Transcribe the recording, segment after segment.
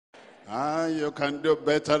Ah, you can do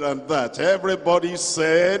better than that. Everybody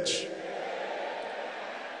said,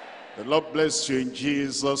 the Lord bless you in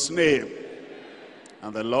Jesus' name.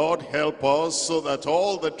 And the Lord help us so that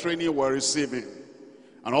all the training we're receiving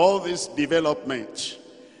and all this development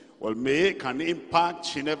will make an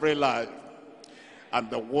impact in every life. And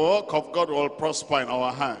the work of God will prosper in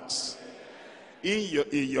our hands. In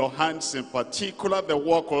your hands in particular, the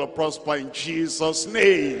work will prosper in Jesus'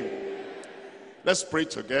 name. Let's pray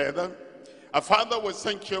together. Our Father, we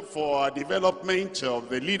thank you for our development of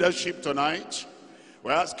the leadership tonight.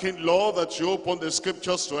 We're asking, Lord, that you open the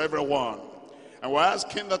scriptures to everyone. And we're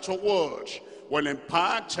asking that your word will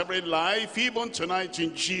impact every life, even tonight,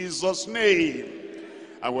 in Jesus' name.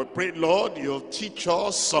 And we pray, Lord, you'll teach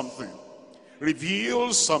us something,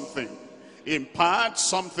 reveal something, impart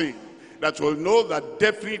something, that we'll know that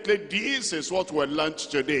definitely this is what we learned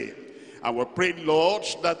today. And we pray, Lord,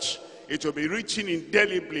 that it will be written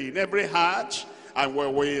indelibly in every heart, and we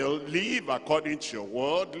will live according to your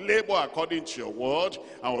word, labor according to your word,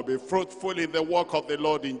 and will be fruitful in the work of the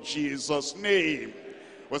Lord in Jesus' name.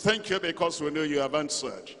 We thank you because we know you have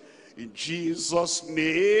answered. In Jesus'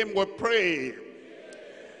 name we pray.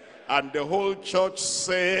 And the whole church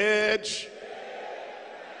said,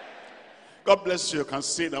 God bless you. You can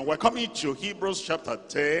sit down. We're coming to Hebrews chapter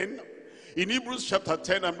 10. In Hebrews chapter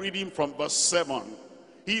 10, I'm reading from verse 7.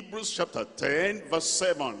 Hebrews chapter 10, verse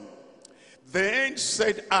 7. Then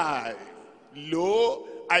said I, lo,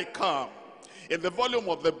 I come. In the volume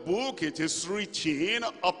of the book it is written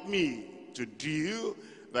of me, to do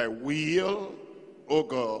thy will, O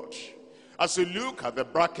God. As you look at the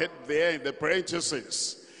bracket there in the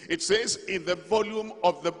parentheses, it says, in the volume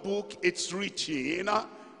of the book it's written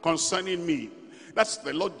concerning me. That's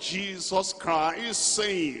the Lord Jesus Christ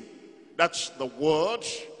saying, that's the word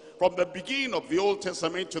from the beginning of the Old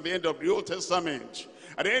Testament to the end of the Old Testament.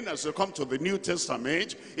 And then as you come to the New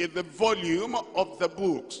Testament, in the volume of the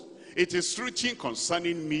books, it is written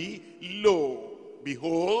concerning me, lo,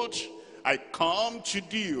 behold, I come to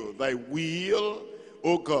do thy will,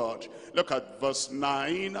 O God. Look at verse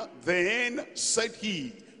 9. Then said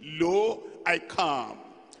he, lo, I come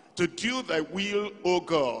to do thy will, O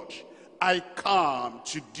God. I come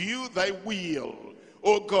to do thy will,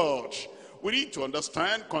 O God. We need to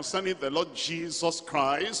understand concerning the Lord Jesus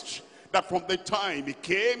Christ that from the time he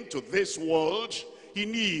came to this world, he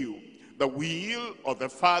knew the will of the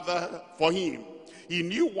Father for him. He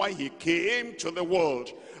knew why he came to the world,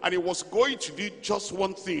 and he was going to do just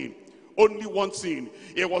one thing, only one thing.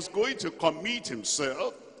 He was going to commit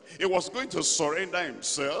himself. He was going to surrender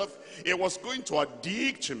himself. He was going to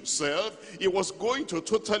addict himself. He was going to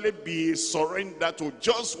totally be surrendered to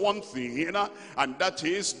just one thing, and that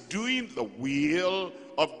is doing the will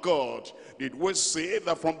of God. Did we say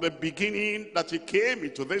that from the beginning that he came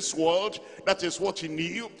into this world, that is what he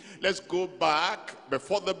knew? Let's go back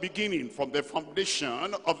before the beginning, from the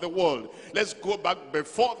foundation of the world. Let's go back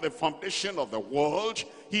before the foundation of the world.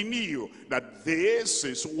 He knew that this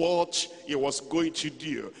is what he was going to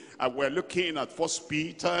do. And we're looking at 1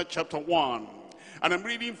 Peter chapter 1. And I'm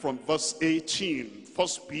reading from verse 18. 1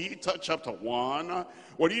 Peter chapter 1.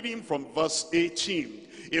 We're reading from verse 18.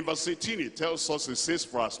 In verse 18 it tells us, it says,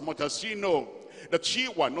 for as much as ye know that ye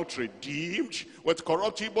were not redeemed with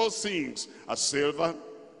corruptible things, as silver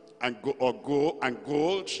and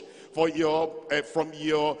gold, for from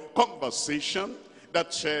your conversation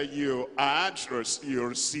that you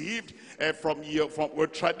received from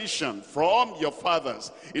tradition from your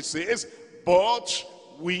fathers. It says, but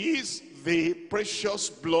with the precious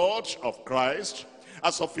blood of Christ,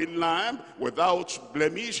 as of a lamb without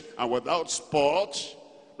blemish and without spot.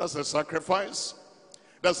 That's a sacrifice.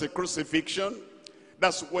 That's a crucifixion.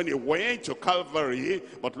 That's when he went to Calvary.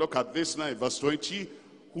 But look at this now in verse 20.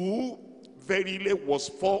 Who verily was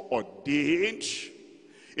foreordained,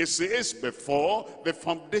 it says, before the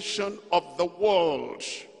foundation of the world,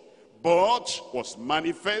 but was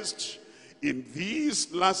manifest in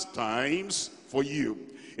these last times for you.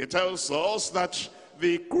 It tells us that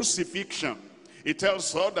the crucifixion, it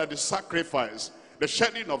tells us that the sacrifice, the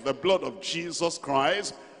shedding of the blood of Jesus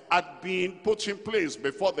Christ had been put in place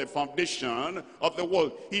before the foundation of the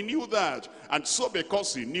world. He knew that. And so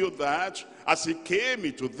because he knew that, as he came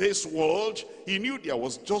into this world, he knew there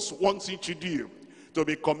was just one thing to do, to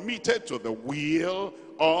be committed to the will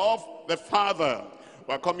of the Father.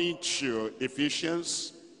 We're coming to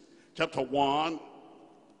Ephesians chapter 1.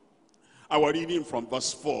 And we're reading from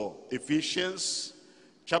verse 4. Ephesians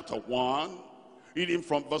chapter 1, reading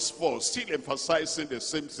from verse 4, still emphasizing the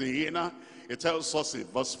same thing. It tells us in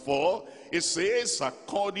verse 4, it says,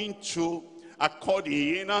 according to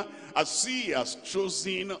according as he has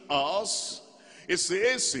chosen us. It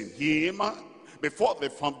says in him, before the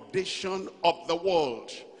foundation of the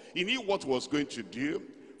world. He knew what he was going to do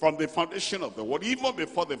from the foundation of the world, even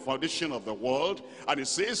before the foundation of the world. And it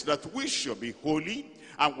says that we shall be holy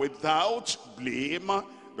and without blame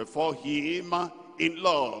before him in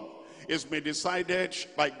love. It's been decided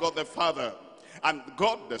by God the Father and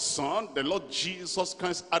God the Son. The Lord Jesus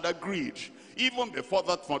Christ had agreed, even before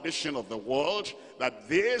that foundation of the world, that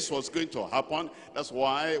this was going to happen. That's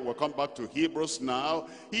why we'll come back to Hebrews now.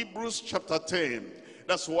 Hebrews chapter 10.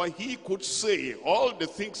 That's why he could say all the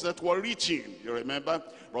things that were written. You remember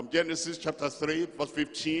from Genesis chapter 3 verse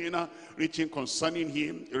 15, written concerning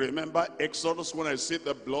him. You remember Exodus, when I said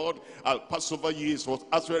the blood, I'll pass over you, it was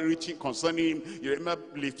actually written concerning him. You remember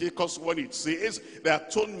Leviticus when it says the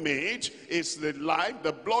atonement is the life,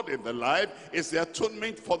 the blood in the life is the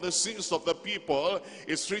atonement for the sins of the people.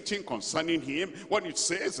 It's written concerning him. When it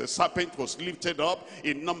says the serpent was lifted up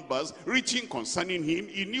in Numbers, written concerning him,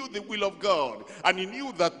 he knew the will of God. And he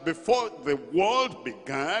knew that before the world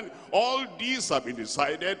began, all these have been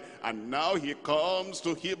decided. And now he comes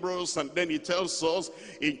to Hebrews, and then he tells us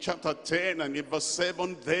in chapter 10 and in verse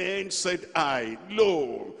 7, then said I,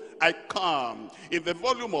 lo, I come. In the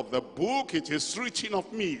volume of the book it is written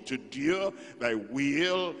of me to do thy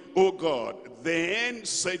will, O God. Then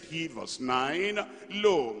said he, verse 9,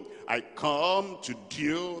 lo, I come to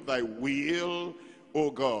do thy will,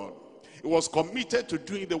 O God. He was committed to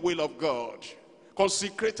doing the will of God,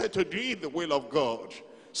 consecrated to doing the will of God,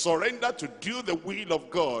 surrendered to do the will of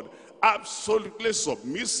God, absolutely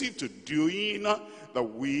submissive to doing the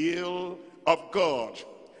will of God.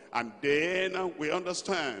 And then we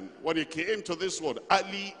understand when he came to this world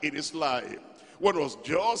early in his life, when it was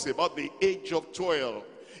just about the age of 12,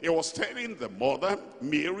 he was telling the mother,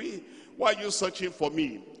 Mary, why are you searching for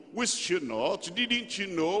me? Wished you not? Didn't you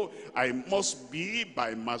know I must be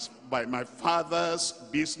by my father's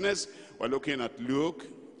business? We're looking at Luke.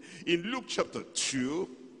 In Luke chapter 2,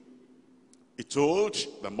 he told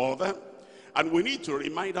the mother, and we need to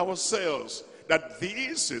remind ourselves that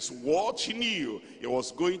this is what he knew he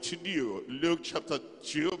was going to do. Luke chapter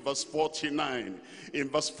 2 verse 49. In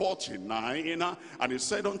verse 49, and he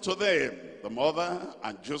said unto them, the mother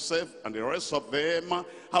and Joseph and the rest of them,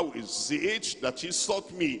 how is it that ye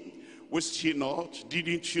sought me? Wist ye not,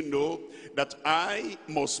 didn't you know that I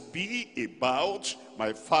must be about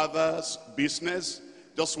my father's business?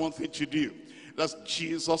 Just one thing to do. That's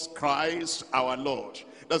Jesus Christ our Lord.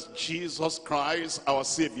 That's Jesus Christ our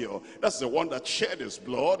Savior. That's the one that shed his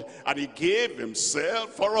blood and he gave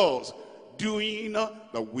himself for us, doing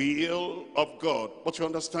the will of God. But you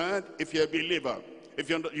understand, if you're a believer, if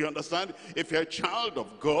you understand, if you're a child of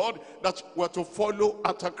God, that we're to follow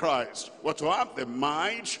after Christ. We're to have the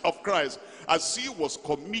mind of Christ, as he was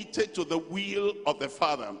committed to the will of the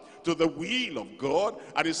Father, to the will of God.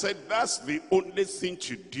 And he said that's the only thing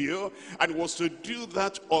to do, and was to do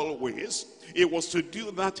that always. It was to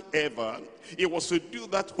do that ever. It was to do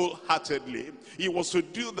that wholeheartedly. It was to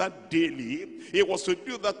do that daily. It was to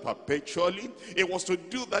do that perpetually. It was to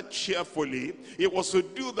do that cheerfully. It was to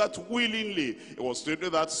do that willingly. It was to do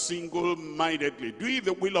that single-mindedly, doing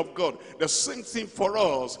the will of God. The same thing for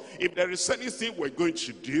us. If there is anything we're going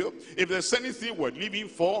to do, if there's anything we're living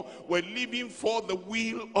for the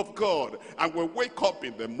will of God. And we wake up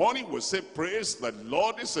in the morning, we say, praise the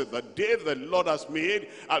Lord. This is the day the Lord has made.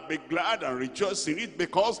 I'll be glad and rejoice in it,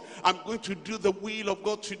 because I'm going to do the will of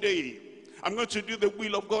God today. I'm going to do the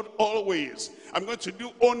will of God always. I'm going to do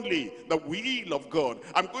only the will of God.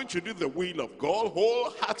 I'm going to do the will of God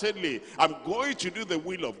wholeheartedly. I'm going to do the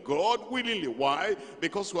will of God willingly. Why?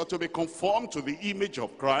 Because we're to be conformed to the image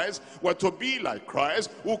of Christ. We're to be like Christ,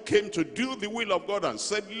 who came to do the will of God and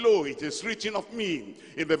said, lo, it is written of me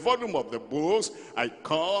in the volume of the books, I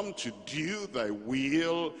come to do thy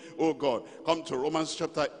will, O God. Come to Romans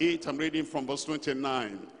chapter 8. I'm reading from verse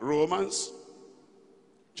 29. Romans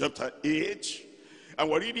chapter 8, and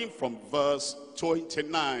we're reading from verse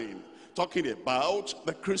 29, talking about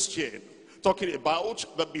the Christian, talking about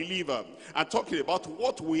the believer, and talking about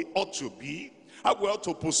what we ought to be, how we ought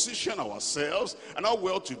to position ourselves, and how we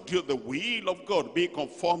ought to do the will of God, being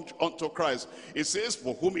conformed unto Christ. It says,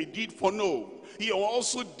 for whom he did foreknow, he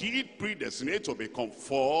also did predestinate to be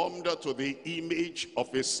conformed to the image of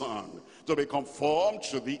his Son. To be conformed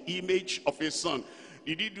to the image of his Son.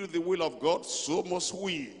 Did he do the will of God? So must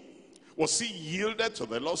we. Was he yielded to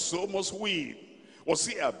the Lord? So must we. Was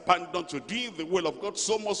he abandoned to doing the will of God?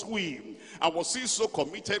 So must we. And was he so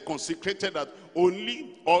committed, consecrated that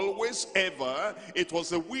only, always, ever, it was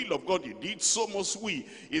the will of God he did? So must we.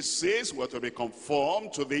 It says we're to be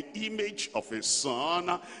conformed to the image of his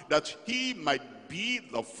Son, that he might be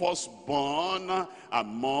the firstborn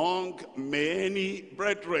among many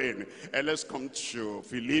brethren. And let's come to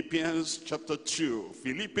Philippians chapter 2.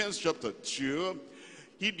 Philippians chapter 2.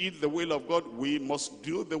 He did the will of God. We must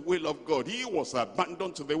do the will of God. He was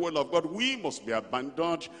abandoned to the will of God. We must be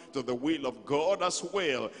abandoned to the will of God as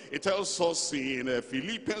well. It tells us in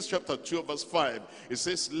Philippians chapter 2 verse 5. It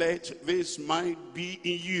says, let this mind be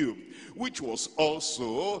in you, which was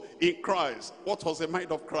also in Christ. What was the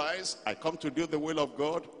mind of Christ? I come to do the will of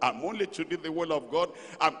God. I'm only to do the will of God.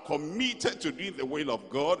 I'm committed to do the will of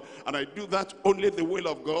God. And I do that only the will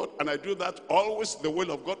of God. And I do that always the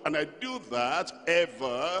will of God. And I do that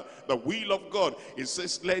ever the will of God. It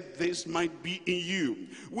says, let this mind be in you,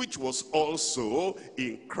 which was also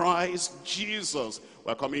in Christ Jesus.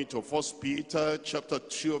 We're coming to 1 Peter chapter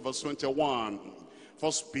 2 verse 21.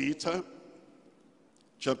 1 Peter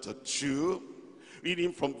chapter 2,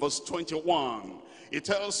 reading from verse 21. It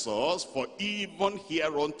tells us, for even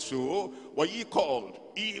hereunto were ye called.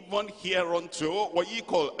 Even hereunto were ye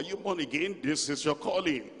called. Are you born again? This is your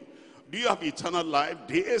calling. Do you have eternal life?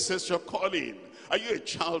 This is your calling. Are you a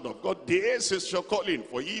child of God? This is your calling.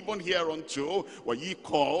 For even hereunto were ye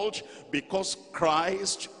called, because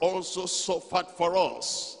Christ also suffered for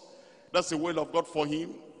us. That's the will of God for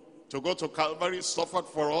him. To go to Calvary, suffered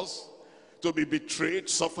for us. To be betrayed,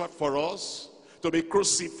 suffered for us. To be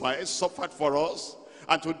crucified, suffered for us.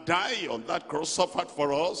 And to die on that cross, suffered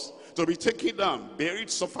for us. To be taken down, buried,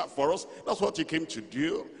 suffered for us. That's what he came to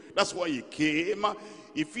do. That's why he came.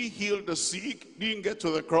 If he healed the sick, didn't get to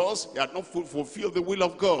the cross, he had not fulfilled the will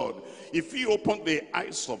of God. If he opened the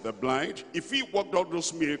eyes of the blind, if he worked out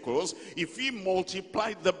those miracles, if he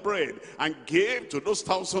multiplied the bread and gave to those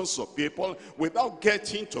thousands of people without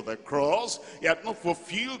getting to the cross, he had not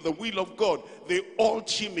fulfilled the will of God. The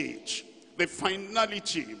ultimate, the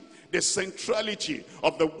finality, the centrality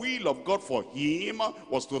of the will of God for him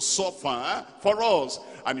was to suffer for us.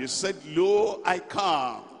 And he said, lo, I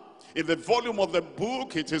come. In the volume of the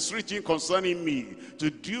book, it is written concerning me, to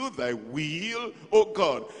do thy will, O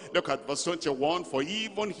God. Look at verse 21. For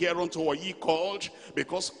even hereunto were ye called,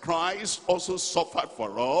 because Christ also suffered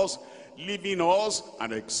for us, leaving us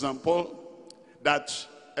an example, that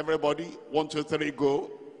everybody, 1, 2, 3, go.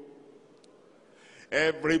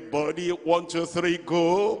 Everybody, 1, 2, 3,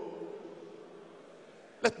 go.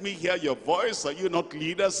 Let me hear your voice. Are you not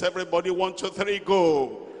leaders? Everybody, 1, 2, 3,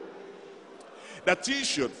 go. That he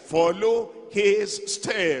should follow his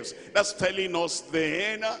steps. That's telling us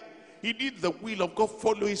then, he did the will of God,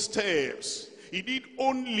 follow his steps. He did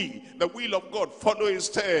only the will of God, follow his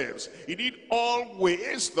steps. He did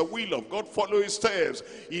always the will of God, follow his steps.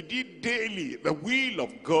 He did daily the will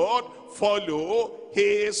of God, follow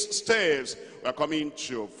his steps. We're coming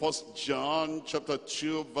to 1 John chapter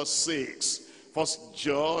 2 verse 6. 1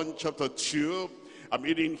 John chapter 2, I'm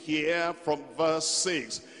reading here from verse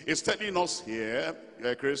 6. It's telling us here,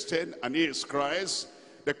 you're a Christian and he is Christ.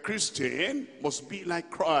 The Christian must be like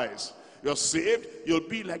Christ. You're saved, you'll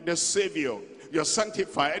be like the Savior. You're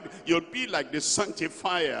sanctified, you'll be like the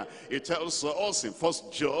sanctifier. It tells us in 1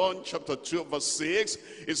 John chapter 2 verse 6,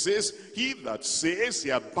 it says, he that says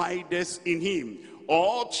he abideth in him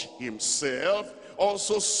ought himself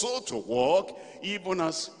also so to walk, even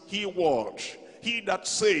as he walked. He that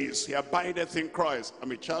says he abideth in Christ,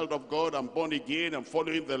 I'm a child of God, I'm born again, I'm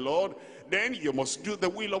following the Lord, then you must do the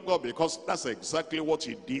will of God, because that's exactly what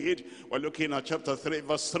he did. We're looking at chapter 3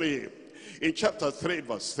 verse 3. In chapter 3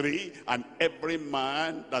 verse 3, and every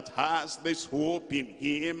man that has this hope in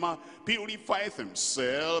him purifieth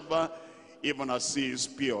himself, even as he is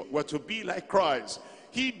pure. We're to be like Christ.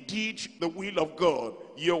 He did the will of God.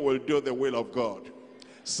 You will do the will of God.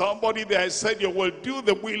 Somebody there said you will do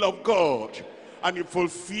the will of God. And he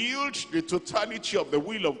fulfilled the totality of the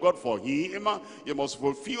will of God for him. You must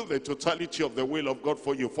fulfill the totality of the will of God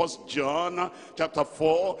for you. 1 John chapter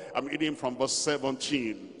 4, I'm reading from verse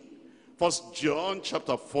 17. 1 John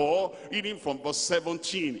chapter 4, reading from verse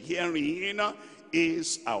 17. Herein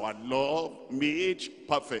is our love made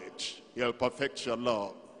perfect. He'll perfect your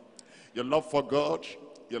love. Your love for God,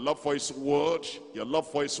 your love for his word, your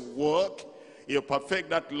love for his work. He'll perfect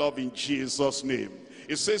that love in Jesus' name.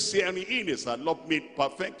 It says herein is our love made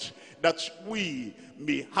perfect, that we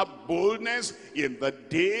may have boldness in the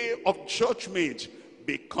day of judgment.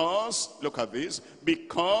 Because, look at this,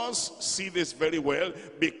 because, see this very well,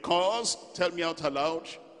 because, tell me out aloud.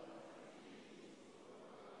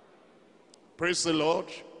 Praise the Lord.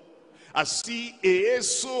 As he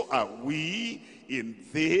is, so are we in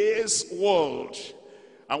this world.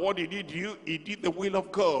 And what did he do? He did the will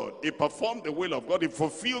of God. He performed the will of God. He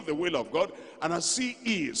fulfilled the will of God. And as he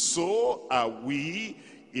is, so are we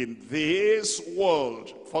in this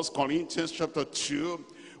world. 1 Corinthians chapter 2.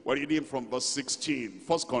 We're reading from verse 16.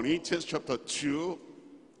 1 Corinthians chapter 2.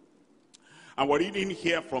 And we're reading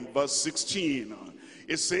here from verse 16.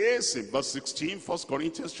 It says in verse 16, 1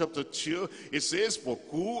 Corinthians chapter 2, it says, for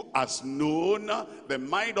who has known the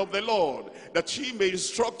mind of the Lord, that he may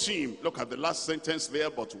instruct him. Look at the last sentence there,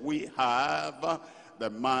 but we have the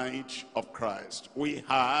mind of Christ. We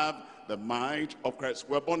have the mind of Christ.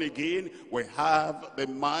 We're born again. We have the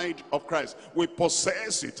mind of Christ. We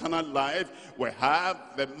possess eternal life. We have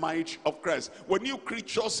the mind of Christ. We're new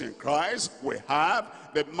creatures in Christ. We have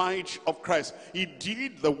the mind of Christ. He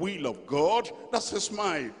did the will of God. That's his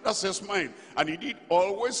mind. That's his mind. And he did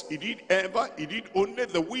always, he did ever, he did only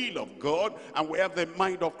the will of God. And we have the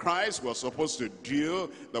mind of Christ. We're supposed to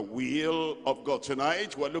do the will of God.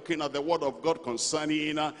 Tonight, we're looking at the word of God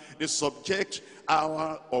concerning the subject,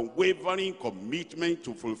 our unwavering commitment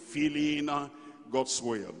to fulfilling God's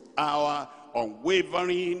will. Our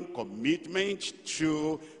unwavering commitment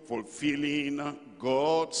to fulfilling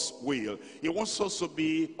God's will. He wants us to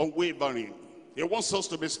be unwavering. He wants us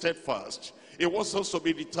to be steadfast. He wants us to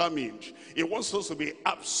be determined. He wants us to be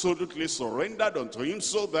absolutely surrendered unto him,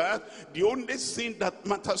 so that the only thing that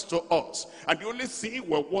matters to us and the only thing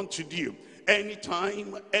we want to do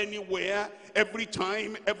anytime, anywhere, every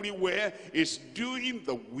time, everywhere, is doing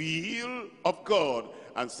the will of God.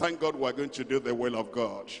 And thank God we're going to do the will of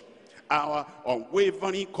God. Our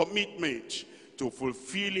unwavering commitment to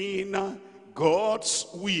fulfilling God's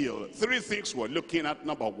will. Three things we're looking at.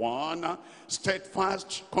 Number one,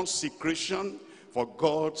 steadfast consecration for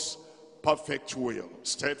God's perfect will.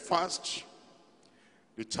 Steadfast,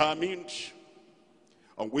 determined,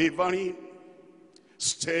 unwavering,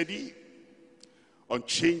 steady,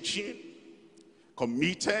 unchanging,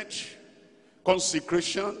 committed,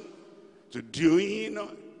 consecration to doing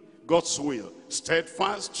God's will.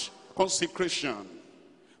 Steadfast consecration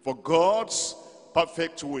for God's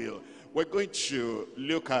perfect will. We're going to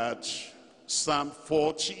look at Psalm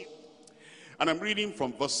 40. And I'm reading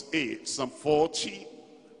from verse 8. Psalm 40.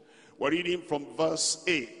 We're reading from verse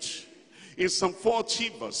 8. In Psalm 40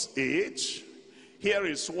 verse 8, here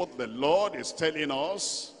is what the Lord is telling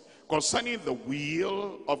us concerning the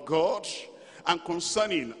will of God and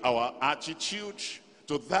concerning our attitude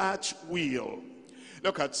to that will.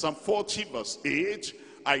 Look at Psalm 40 verse 8.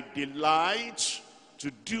 I delight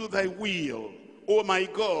to do thy will, O my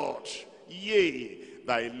God. Yea,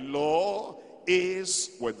 thy law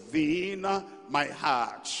is within my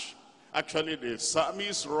heart. Actually, the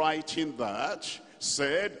psalmist writing that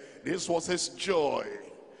said this was his joy,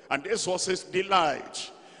 and this was his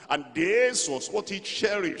delight, and this was what he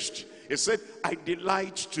cherished. He said, I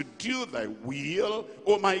delight to do thy will,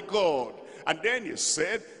 O my God. And then he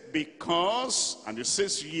said, because, and he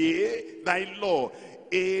says, yea, thy law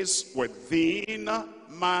is within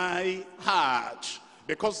my heart.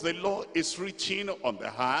 Because the law is written on the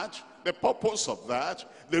heart. The purpose of that,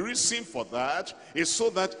 the reason for that, is so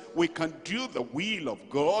that we can do the will of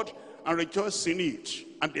God and rejoice in it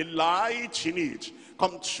and delight in it.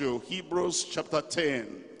 Come to Hebrews chapter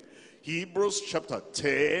 10. Hebrews chapter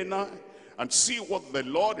 10, and see what the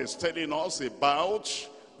Lord is telling us about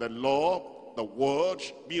the law, the word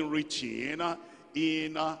being written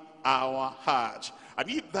in our heart. And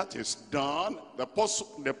if that is done, the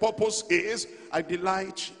purpose is, I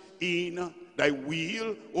delight in thy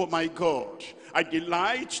will, O my God. I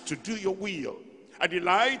delight to do your will. I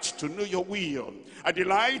delight to know your will. I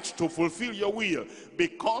delight to fulfill your will,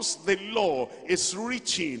 because the law is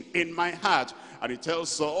written in my heart. And it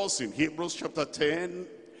tells us in Hebrews chapter 10,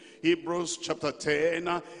 Hebrews chapter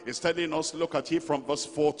 10 is telling us, look at it from verse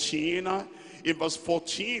 14. In verse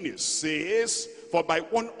 14 it says, for by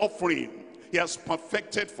one offering he has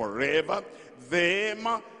perfected forever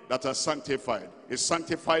them that are sanctified. He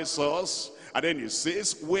sanctifies us. And then he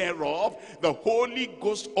says, whereof the Holy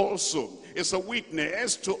Ghost also is a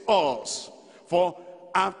witness to us. For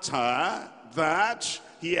after that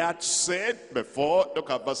he had said before, look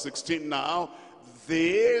at verse 16 now,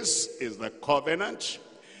 this is the covenant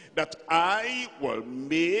that I will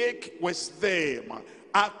make with them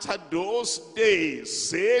after those days,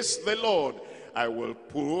 says the Lord. I will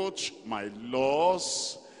put my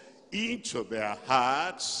laws into their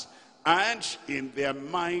hearts, and in their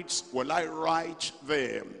minds will I write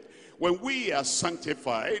them. When we are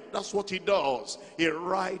sanctified, that's what he does. He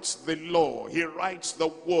writes the law. He writes the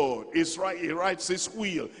word. He writes his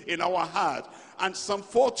will in our heart. And Psalm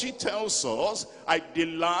 40 tells us, I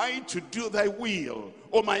delight to do thy will,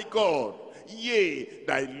 O my God. Yea,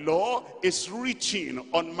 thy law is written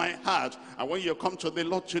on my heart. And when you come to the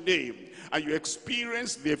Lord today, and you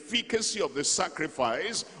experience the efficacy of the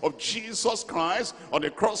sacrifice of Jesus Christ on the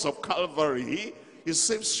cross of Calvary, he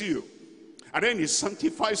saves you. And then he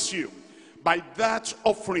sanctifies you by that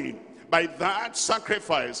offering, by that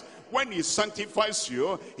sacrifice. When he sanctifies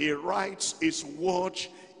you, he writes his word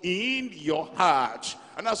in your heart.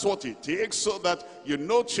 And that's what it takes, so that you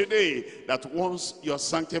know today that once you're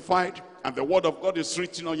sanctified and the word of God is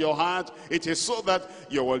written on your heart, it is so that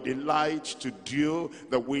you will delight to do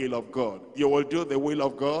the will of God. You will do the will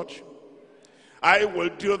of God. I will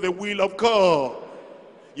do the will of God.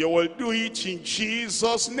 You will do it in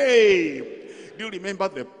Jesus' name. Do you remember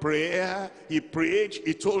the prayer he prayed?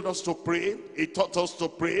 He told us to pray. He taught us to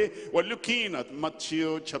pray. We're looking at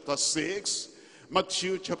Matthew chapter 6.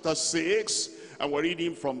 Matthew chapter 6. And we're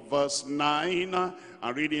reading from verse 9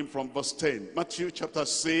 and reading from verse 10. Matthew chapter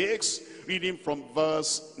 6, reading from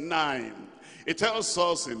verse 9. It tells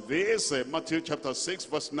us in this, Matthew chapter 6,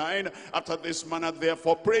 verse 9, after this manner,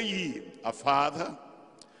 therefore pray ye, our Father,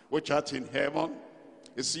 which art in heaven.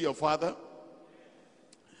 Is he your Father?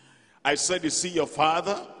 I said, is he your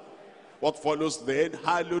Father? What follows then?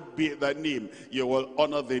 Hallowed be thy name. You will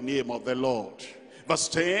honor the name of the Lord. Verse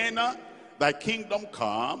 10, thy kingdom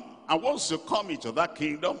come. And once you come into that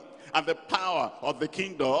kingdom, and the power of the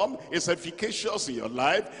kingdom is efficacious in your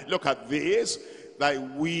life, look at this. Thy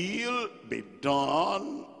will be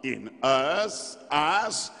done in earth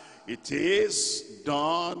as it is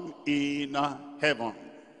done in heaven.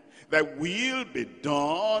 Thy will be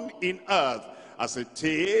done in earth as it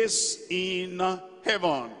is in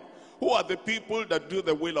heaven. Who are the people that do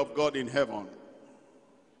the will of God in heaven?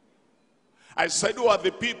 I said, who are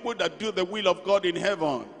the people that do the will of God in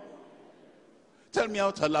heaven? Tell me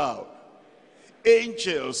out aloud.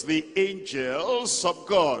 Angels, the angels of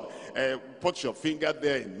God. Put your finger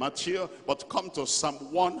there in Matthew, but come to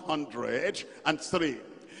Psalm 103.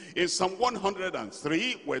 In Psalm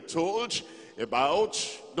 103, we're told about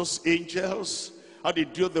those angels, how they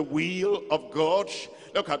do the will of God.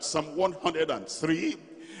 Look at Psalm 103,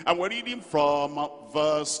 and we're reading from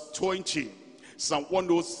verse 20. Psalm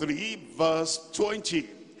 103, verse 20.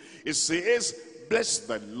 It says, bless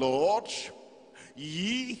the Lord,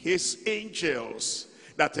 ye his angels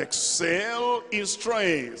that excel in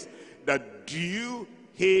strength, that do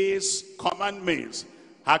his commandments,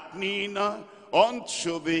 hearkening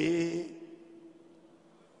unto the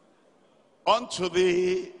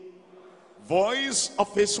voice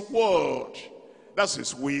of his word. That's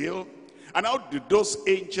his will. And how do those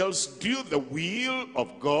angels do the will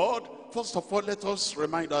of God? First of all, let us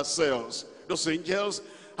remind ourselves, those angels,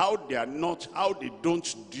 how they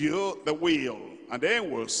don't do the will. And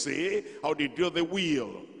then we'll say how they do the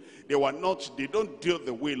will. They don't do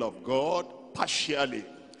the will of God partially.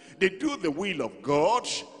 They do the will of God,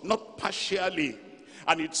 not partially.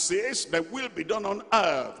 And it says, that will be done on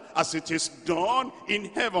earth as it is done in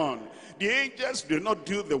heaven. The angels do not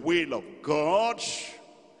do the will of God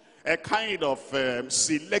a kind of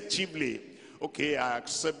selectively. Okay, I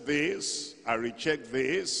accept this, I reject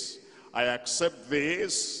this, I accept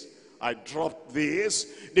this, I drop this.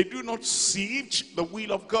 They do not sift the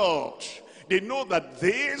will of God. They know that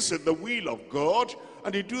this is the will of God,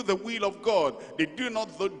 and they do the will of God. They do not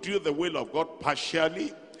do the will of God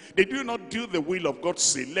partially. They do not do the will of God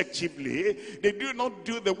selectively. They do not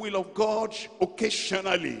do the will of God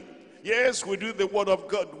occasionally. Yes, we do the word of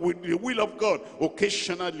God, with the will of God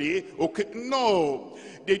occasionally. Okay, no,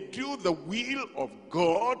 they do the will of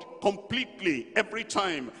God completely every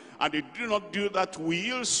time. And they do not do that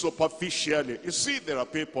will superficially. You see, there are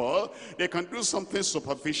people, they can do something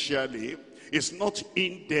superficially. It's not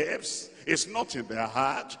in depth. It's not in their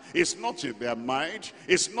heart. It's not in their mind.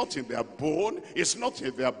 It's not in their bone. It's not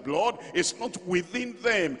in their blood. It's not within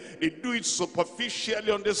them. They do it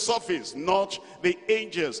superficially on the surface, not the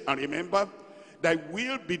angels. And remember, thy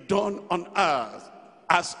will be done on earth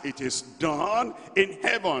as it is done in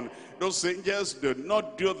heaven. Those angels do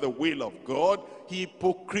not do the will of God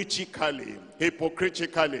hypocritically.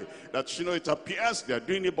 That, you know, it appears they are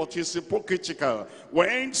doing it, but it's hypocritical.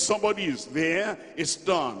 When somebody is there, it's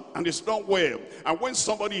done, and it's done well. And when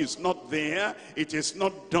somebody is not there, it is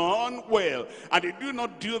not done well. And they do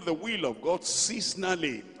not do the will of God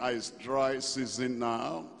seasonally. It's dry season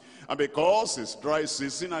now. And because it's dry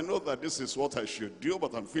season, I know that this is what I should do,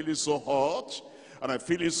 but I'm feeling so hot. and I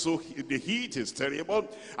feel it so, the heat is terrible,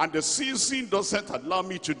 and the season doesn't allow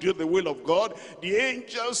me to do the will of God. The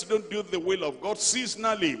angels don't do the will of God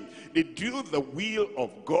seasonally. They do the will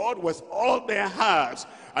of God with all their hearts,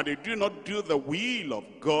 and they do not do the will of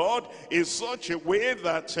God in such a way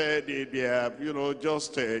that they are,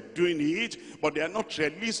 just doing it, but they are not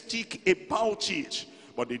realistic about it.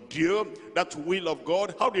 But they do that will of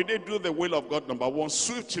God. How did they do the will of God? Number one,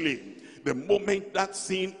 swiftly. The moment that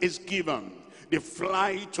thing is given, they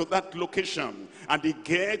fly to that location and they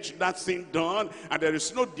get that thing done, and there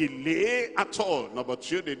is no delay at all. Number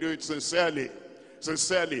two, they do it sincerely.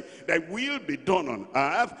 Sincerely, that will be done on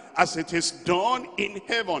earth as it is done in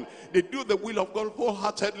heaven. They do the will of God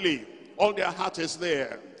wholeheartedly. All their heart is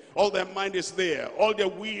there. All their mind is there. All their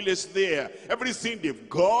will is there. Everything they've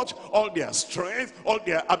got, all their strength, all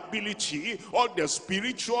their ability, all their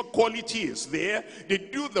spiritual quality is there. They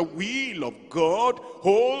do the will of God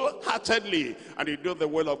wholeheartedly, and they do the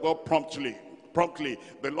will of God promptly. Promptly.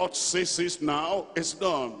 The Lord says this, now it's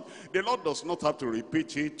done. The Lord does not have to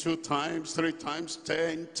repeat it 2 times, 3 times,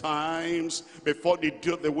 10 times before they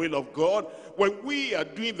do the will of God. When we are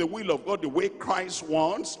doing the will of God the way Christ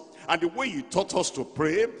wants, and the way he taught us to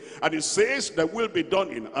pray, and it says that will be done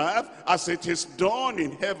in earth as it is done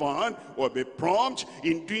in heaven, will be prompt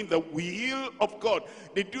in doing the will of God.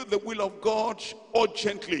 They do the will of God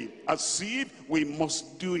urgently, as if we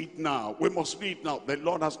must do it now. We must do it now. The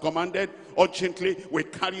Lord has commanded urgently. We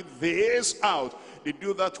carry this out. They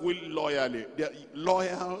do that will loyally. They are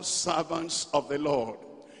loyal servants of the Lord.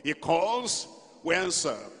 He calls, we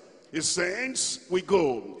answer. He sends, we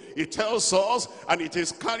go. He tells us, and it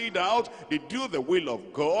is carried out. They do the will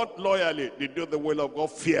of God loyally. They do the will of God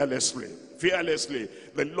fearlessly. Fearlessly.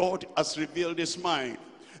 The Lord has revealed his mind.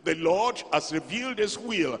 The Lord has revealed his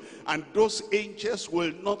will. And those angels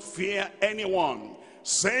will not fear anyone.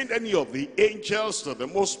 Send any of the angels to the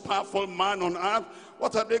most powerful man on earth.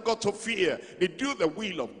 What have they got to fear? They do the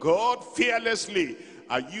will of God fearlessly.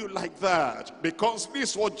 Are you like that? Because this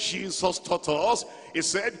is what Jesus taught us. He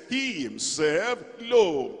said, he himself,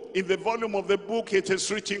 lo, in the volume of the book it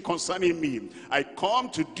is written concerning me, I come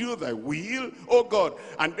to do thy will, O God.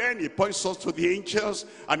 And then he points us to the angels,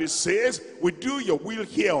 and he says, we do your will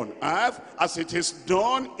here on earth as it is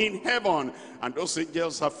done in heaven. And those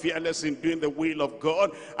angels are fearless in doing the will of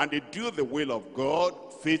God, and they do the will of God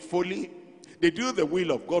faithfully. They do the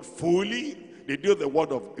will of God fully. They do the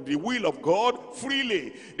will of God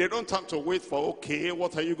freely. They don't have to wait for, okay,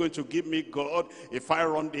 what are you going to give me, God, if I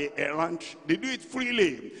run the errand? They do it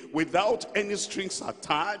freely, without any strings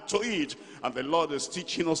attached to it. And the Lord is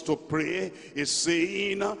teaching us to pray. He's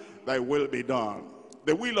saying, thy will be done.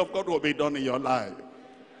 The will of God will be done in your life.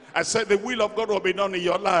 I said the will of God will be done in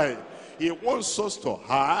your life. He wants us to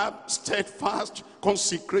have steadfast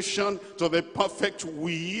consecration to the perfect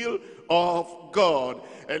will of God.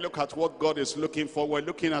 And look at what God is looking for. We're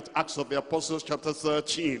looking at Acts of the Apostles chapter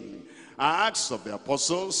 13. Acts of the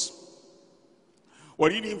Apostles.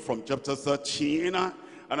 We're reading from chapter 13, and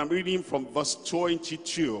I'm reading from verse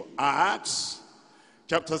 22. Acts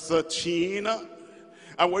chapter 13,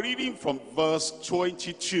 and we're reading from verse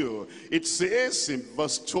 22. It says in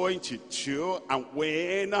verse 22, and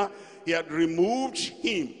when he had removed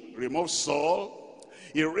Saul,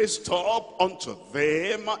 he raised up unto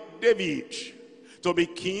them David, to be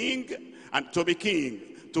king,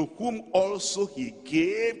 to whom also he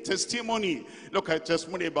gave testimony. Look at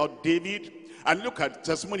testimony about David, and look at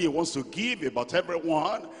testimony he wants to give about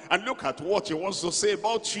everyone, and look at what he wants to say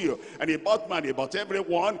about you, and about man, about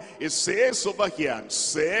everyone. It says over here, and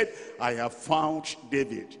said, I have found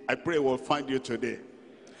David. I pray we'll find you today.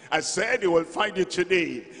 I said he will find you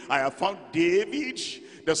today. I have found David,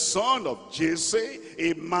 the son of Jesse,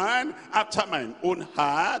 a man after mine own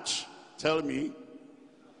heart. Tell me,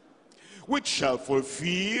 which shall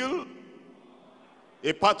fulfill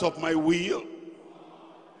a part of my will,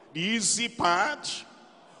 the easy part,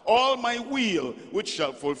 all my will, which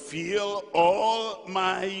shall fulfill all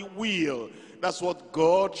my will. That's what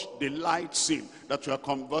God delights in, that you are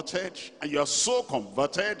converted, and you are so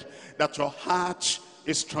converted that your heart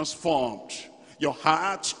is transformed. Your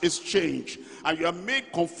heart is changed, and you are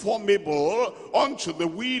made conformable unto the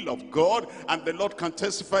will of God, and the Lord can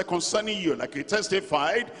testify concerning you, like he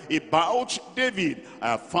testified about David. I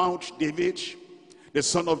have found David, the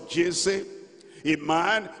son of Jesse, a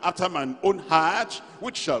man after mine own heart,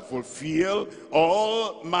 which shall fulfill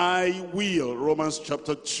all my will. Romans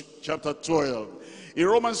chapter 12. In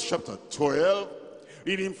Romans chapter 12,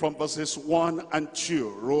 reading from verses 1 and 2.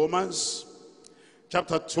 Romans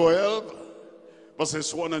chapter 12,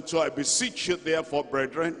 verses 1 and 2. I beseech you therefore,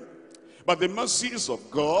 brethren, by the mercies of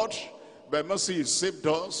God, By mercy he saved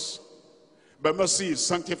us. By mercy he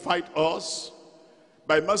sanctified us.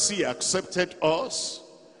 By mercy he accepted us.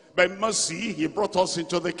 By mercy he brought us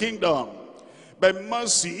into the kingdom. By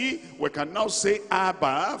mercy we can now say,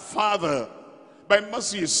 Abba, Father. By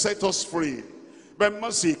mercy he set us free. By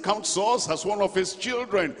mercy he counts us as one of his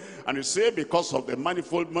children. And he said, because of the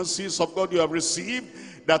manifold mercies of God you have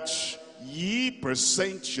received, that ye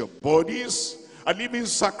present your bodies a living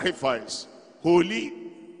sacrifice, holy,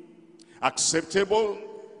 acceptable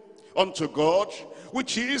unto God,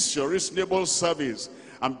 which is your reasonable service.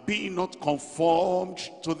 And be not conformed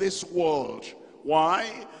to this world.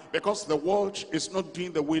 Why? Because the world is not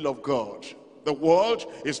doing the will of God. The world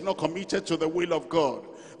is not committed to the will of God.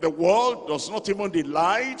 The world does not even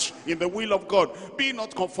delight in the will of God. Be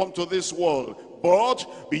not conformed to this world,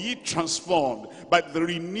 but be ye transformed by the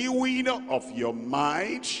renewing of your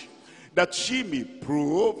mind, that ye may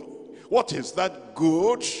prove what is that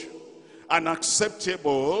good and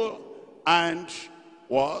acceptable and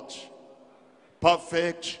what?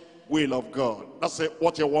 Perfect will of God. That's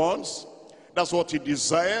what he wants. That's what he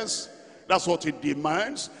desires. That's what he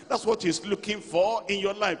demands. That's what he's looking for in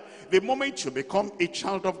your life. The moment you become a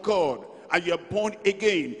child of God and you're born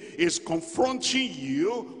again, he's confronting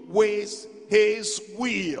you with his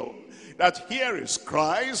will. That here is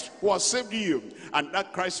Christ who has saved you. And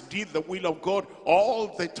that Christ did the will of God all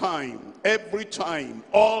the time, every time,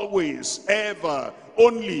 always, ever.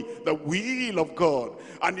 Only the will of God.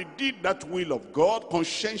 And he did that will of God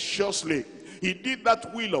conscientiously. He did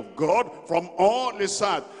that will of God from all his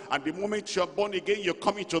heart. And the moment you're born again, you're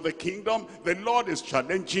coming to the kingdom, the Lord is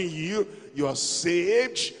challenging you. You are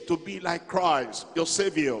saved to be like Christ, your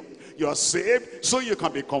Savior. You are saved so you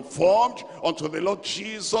can be conformed unto the Lord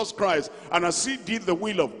Jesus Christ. And as he did the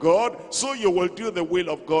will of God, so you will do the will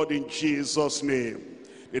of God in Jesus' name.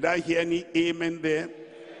 Did I hear any amen there?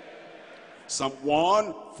 Psalm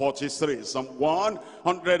 143. Psalm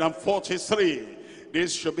 143.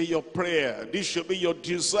 This should be your prayer. This should be your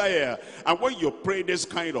desire. And when you pray this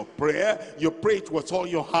kind of prayer, you pray it with all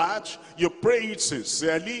your heart. You pray it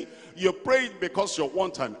sincerely. You pray it because you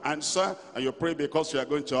want an answer. And you pray because you are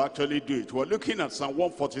going to actually do it. We're looking at Psalm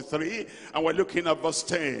 143. And we're looking at verse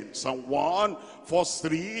 10. Psalm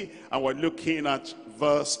 143. And we're looking at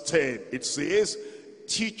verse 10. It says,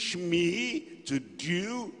 teach me to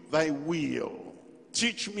do thy will.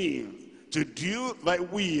 Teach me to do thy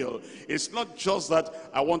will. It's not just that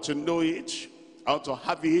I want to know it, I want to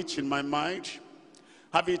have it in my mind,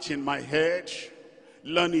 have it in my head,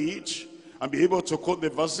 learn it, and be able to quote the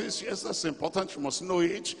verses. Yes, that's important, you must know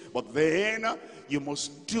it, but then you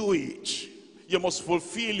must do it. You must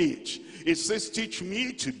fulfill it. It says, teach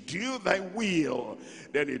me to do thy will.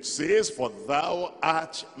 Then it says, for thou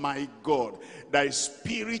art my God. Thy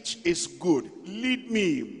spirit is good. Lead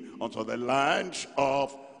me unto the land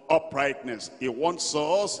of uprightness. He wants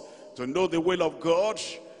us to know the will of God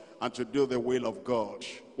and to do the will of God.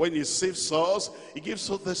 When he saves us, he gives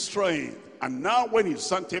us the strength. And now when he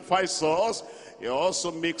sanctifies us, he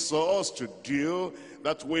also makes us to do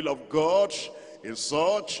that will of God in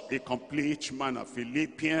such a complete manner.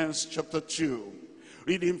 Philippians chapter 2.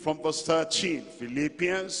 Reading from verse 13.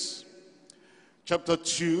 Philippians chapter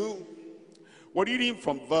 2. We're reading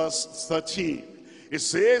from verse 13. It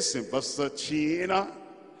says in verse 13,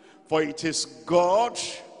 for it is God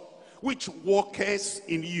which worketh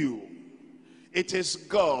in you. It is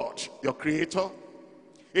God, your creator.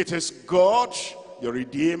 It is God, your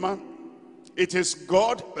redeemer. It is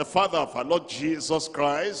God, the Father of our Lord Jesus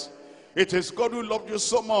Christ. It is God who loved you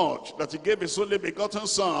so much that he gave his only begotten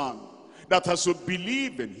Son, that as you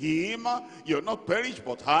believe in him, you'll not perish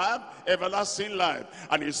but have everlasting life.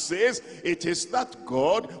 And it says, it is that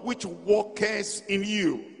God which worketh in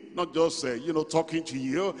you. Not just, talking to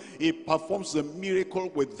you. He performs the miracle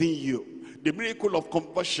within you. The miracle of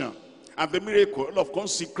conversion. And the miracle of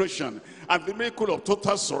consecration. And the miracle of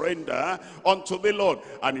total surrender unto the Lord.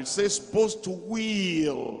 And it says, both to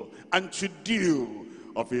will and to do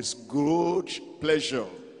of his good pleasure.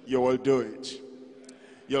 You will do it.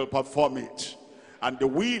 You'll perform it. And the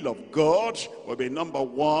will of God will be number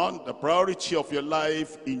one, the priority of your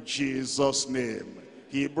life in Jesus' name.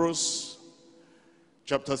 Hebrews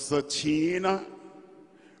chapter 13,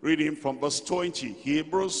 reading from verse 20.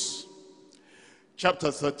 Hebrews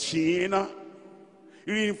chapter 13,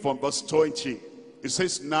 reading from verse 20. It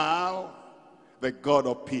says, now the God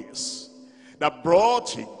of peace, that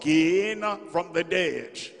brought again from the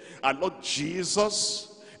dead our Lord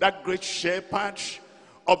Jesus, that great shepherd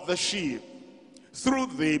of the sheep, through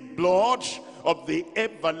the blood of the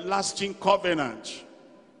everlasting covenant.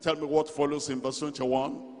 Tell me what follows in verse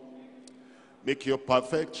 21. make you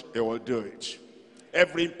perfect, he will do it.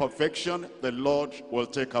 Every imperfection, the Lord will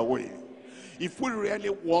take away. If we really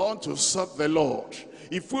want to serve the Lord,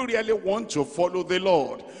 if we really want to follow the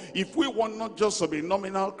Lord, if we want not just to be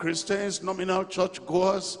nominal Christians, nominal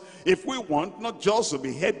churchgoers, if we want not just to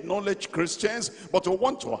be head knowledge Christians, but we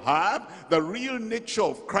want to have the real nature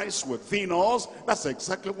of Christ within us, that's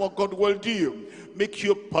exactly what God will do. Make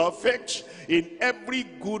you perfect in every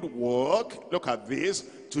good work, look at this,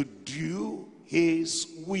 to do his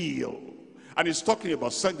will. And he's talking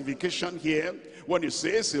about sanctification here. When he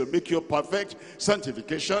says he'll make you perfect,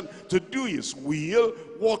 sanctification, to do his will,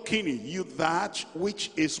 working in you that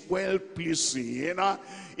which is well-pleasing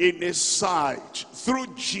in his sight, through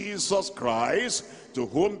Jesus Christ, to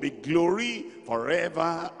whom be glory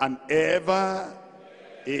forever and ever.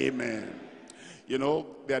 Amen. You know,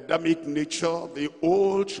 the Adamic nature, the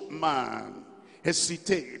old man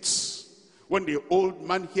hesitates. When the old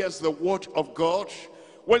man hears the word of God,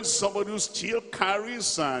 when somebody who still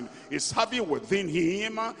carries and is having within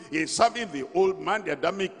him, is having the old man, the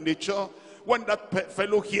Adamic nature, when that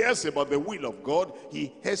fellow hears about the will of God,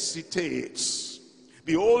 he hesitates.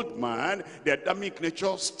 The old man, the Adamic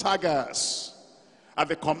nature, staggers at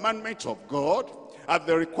the commandment of God, at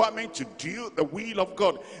the requirement to do the will of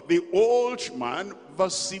God. The old man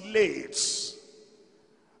vacillates.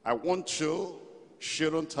 I want to,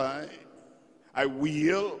 shouldn't I? I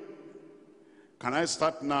will. Can I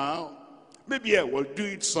start now? Maybe I will do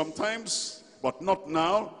it sometimes, but not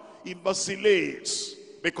now. He vacillates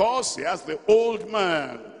because he has the old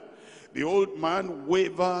man. The old man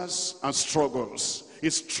wavers and struggles. He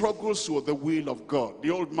struggles with the will of God. The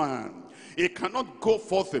old man, he cannot go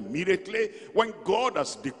forth immediately when God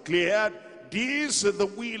has declared this is the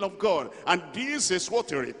will of God, and this is what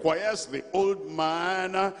he requires. The old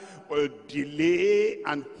man will delay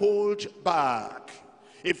and hold back.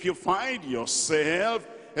 If you find yourself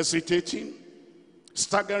hesitating,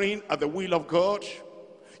 staggering at the will of God,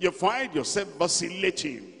 you find yourself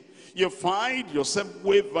vacillating, you find yourself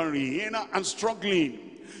wavering and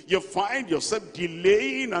struggling, you find yourself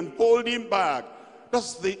delaying and holding back,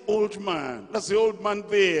 that's the old man. That's the old man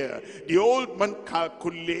there. The old man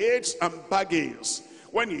calculates and bargains.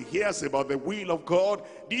 When he hears about the will of God,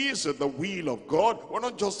 this is the will of God. We're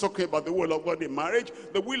not just talking about the will of God in marriage,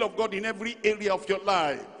 the will of God in every area of your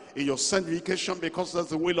life. In your sanctification, because that's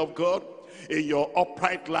the will of God. In your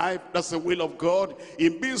upright life, that's the will of God.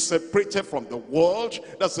 In being separated from the world,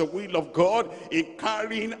 that's the will of God. In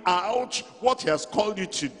carrying out what he has called you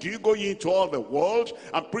to do, going into all the world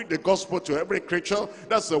and preach the gospel to every creature,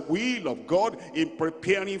 that's the will of God. In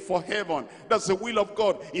preparing for heaven, that's the will of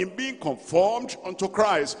God. In being conformed unto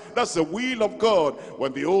Christ, that's the will of God.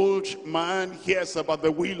 When the old man hears about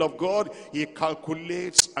the will of God, he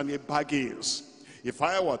calculates and he bargains. If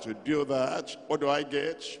I were to do that, what do I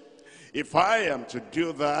get? If I am to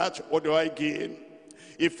do that, what do I gain?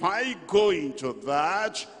 If I go into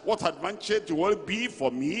that, what advantage will it be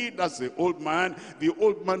for me? That's the old man. The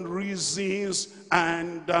old man reasons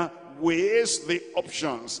and weighs the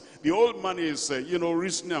options. The old man is,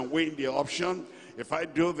 reasoning and weighing the option. If I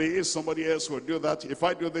do this, somebody else will do that. If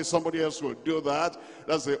I do this, somebody else will do that.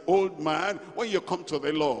 That's the old man. When you come to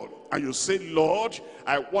the Lord and you say, Lord,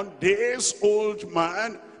 I want this old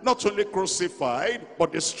man not only crucified,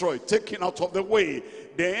 but destroyed, taken out of the way.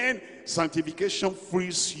 Then sanctification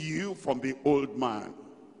frees you from the old man.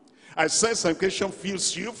 I said sanctification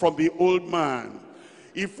frees you from the old man.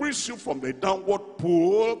 It frees you from the downward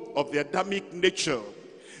pull of the Adamic nature.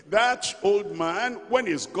 That old man, when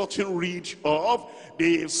he's gotten rid of,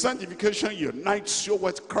 the sanctification unites you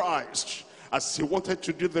with Christ. As he wanted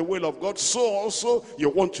to do the will of God, so also you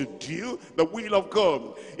want to do the will of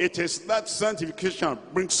God. It is that sanctification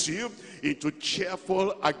that brings you into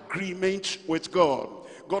cheerful agreement with God.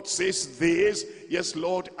 God says this, yes,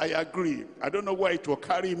 Lord, I agree. I don't know where it will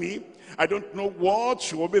carry me. I don't know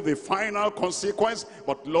what will be the final consequence,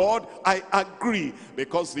 but Lord, I agree,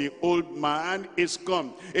 because the old man is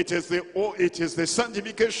gone. It is the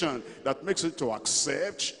sanctification that makes it to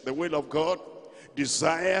accept the will of God,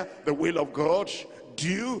 desire the will of God,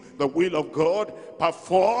 do the will of God,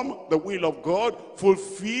 perform the will of God,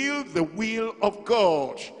 fulfill the will of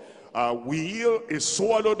God. Our will is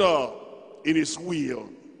swallowed up in his will.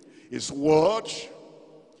 His word,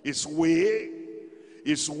 his way,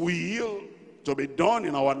 his will to be done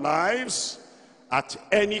in our lives at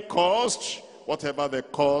any cost, whatever the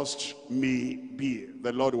cost may be.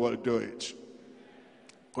 The Lord will do it.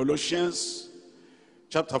 Colossians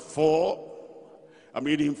chapter 4. I'm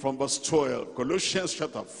reading from verse 12. Colossians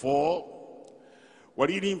chapter 4. We're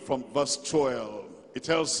reading from verse 12. It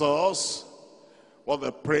tells us what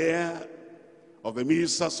the prayer of the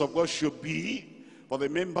ministers of God should be for the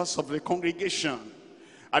members of the congregation.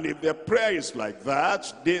 And if their prayer is like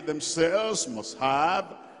that, they themselves must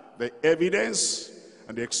have the evidence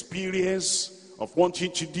and the experience of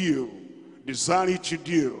wanting to do, desiring to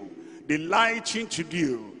do, delighting to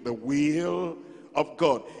do the will of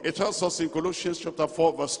God. It tells us in Colossians chapter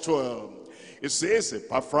 4 verse 12. It says,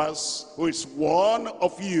 Epaphras, who is one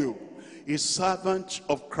of you, a servant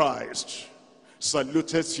of Christ,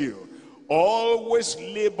 saluteth you, always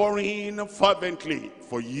laboring fervently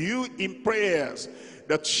for you in prayers,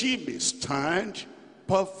 that she may stand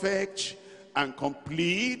perfect and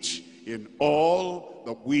complete in all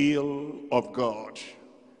the will of God.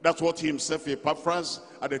 That's what he himself, Epaphras,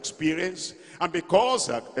 had experienced. And because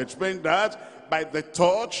he had experienced that, by the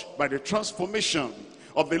touch, by the transformation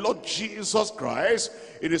of the Lord Jesus Christ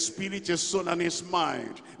in his spirit, his soul, and his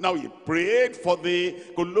mind. Now he prayed for the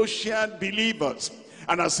Colossian believers.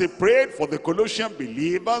 And as he prayed for the Colossian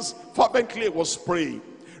believers, fervently he was praying.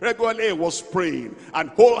 Regularly he was praying, and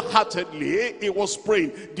wholeheartedly he was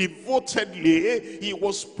praying, devotedly he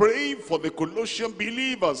was praying for the Colossian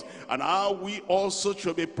believers. And how we also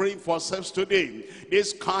should be praying for ourselves today.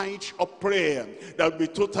 This kind of prayer that will be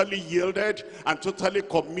totally yielded and totally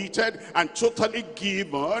committed and totally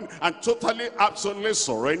given and totally absolutely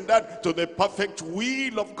surrendered to the perfect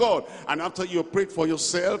will of God. And after you prayed for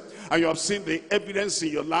yourself and you have seen the evidence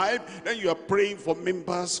in your life, then you are praying for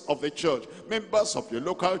members of the church, members of your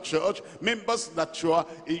local church, members that you are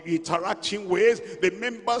interacting with, the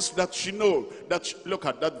members that you know. That, look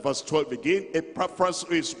at that verse 12 again. A preference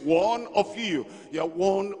is one of you. You are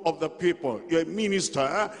one of the people. You're a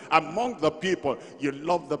minister among the people. You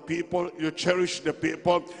love the people, you cherish the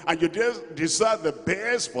people, and you desire the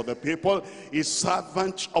best for the people. A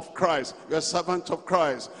servant of Christ. You're a servant of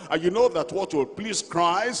Christ. And you know that what will please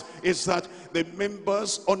Christ is that the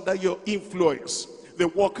members under your influence, the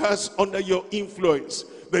workers under your influence,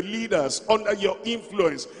 the leaders under your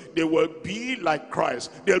influence, they will be like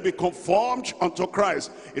Christ. They'll be conformed unto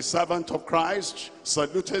Christ. A servant of Christ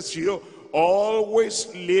salutes you, always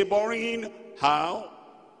laboring. How?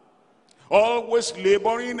 Always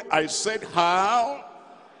laboring. I said how?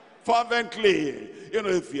 Fervently. You know,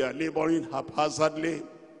 if you are laboring haphazardly,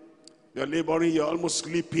 you're laboring, you're almost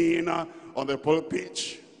sleeping on the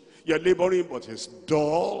pulpit. You're laboring, but it's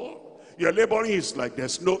dull. You're laboring, it's like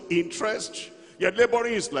there's no interest. Your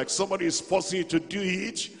laboring is like somebody is forcing you to do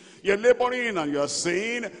it. You're laboring and you're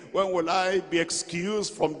saying, when will I be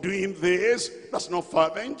excused from doing this? That's not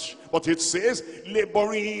fervent. But it says,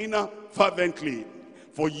 laboring fervently.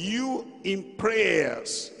 For you in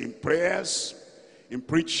prayers, in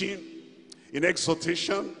preaching, in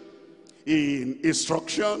exhortation, in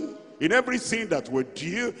instruction, in everything that we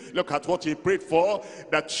do. Look at what he prayed for,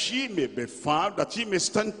 that she may be found, that she may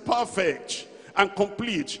stand perfect and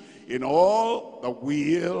complete in all the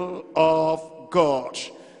will of God.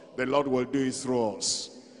 The Lord will do it through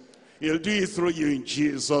us. He'll do it through you in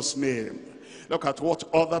Jesus' name. Look at what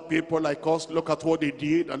other people like us, look at what they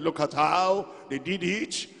did, and look at how they did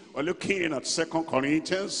it. We're looking at 2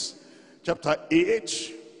 Corinthians chapter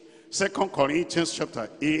 8. 2 Corinthians chapter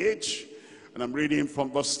 8, and I'm reading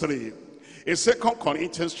from verse 3. In 2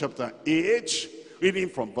 Corinthians chapter 8, reading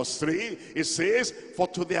from verse 3, it says, for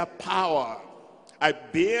to their power I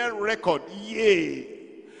bear record, yea,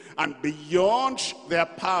 and beyond their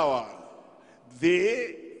power,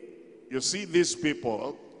 they, you see, these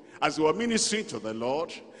people, as they were ministering to the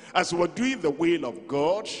Lord, as they were doing the will of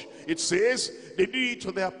God, it says they did it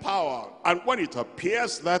to their power. And when it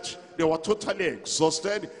appears that they were totally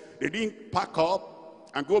exhausted, they didn't pack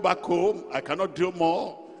up and go back home. I cannot do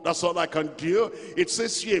more. That's all I can do. It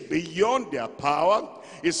says here, beyond their power,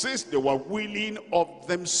 it says they were willing of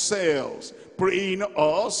themselves, praying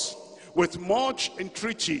us with much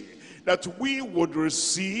entreaty that we would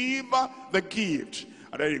receive the gift.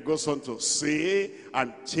 And then it goes on to say,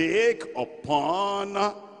 and take upon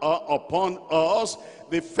us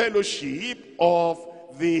the fellowship of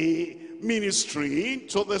the ministry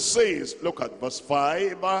to the saints. Look at verse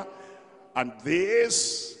 5. And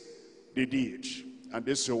this they did, and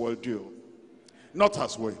this you will do. Not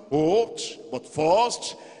as we hoped, but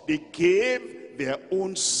first they gave their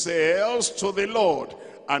own selves to the Lord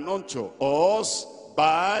and unto us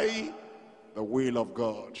by the will of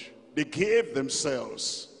God. They gave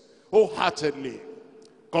themselves wholeheartedly,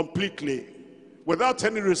 completely, without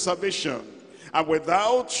any reservation and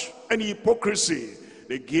without any hypocrisy.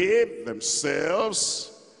 They gave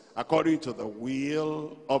themselves according to the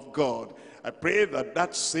will of God. I pray that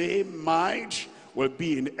that same mind will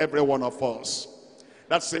be in every one of us.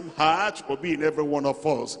 That same heart will be in every one of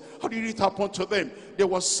us. How did it happen to them? They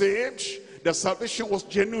were saved. Their salvation was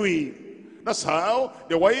genuine. That's how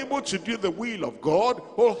they were able to do the will of God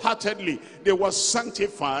wholeheartedly. They were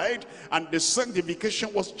sanctified, and the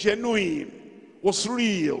sanctification was genuine, was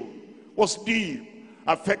real, was deep,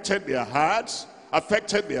 affected their hearts,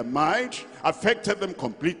 affected their mind, affected them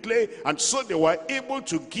completely, and so they were able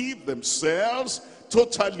to give themselves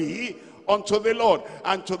totally unto the Lord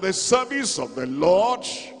and to the service of the Lord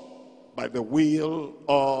by the will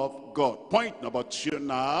of God. Point number 2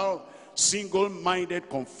 now. Single-minded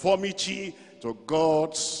conformity to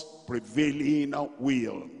God's prevailing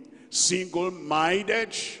will.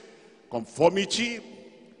 Single-minded conformity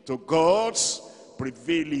to God's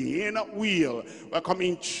prevailing will. We're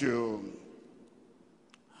coming to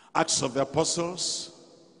Acts of the Apostles,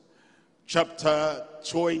 chapter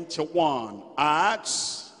 21.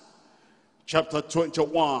 Acts, chapter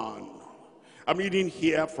 21. I'm reading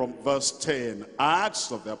here from verse 10.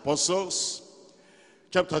 Acts of the Apostles,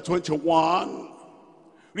 chapter 21,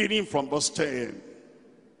 reading from verse 10.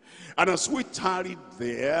 And as we tarried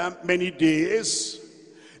there many days,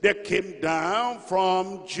 there came down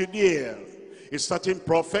from Judea a certain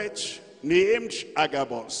prophet named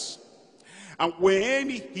Agabus. And when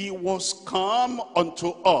he was come unto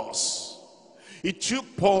us, he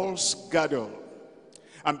took Paul's girdle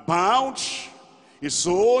and bound his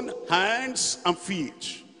own hands and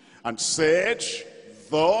feet, and said,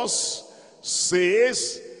 Thus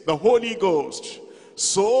says the Holy Ghost,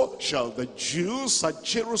 so shall the Jews at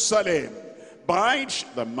Jerusalem bind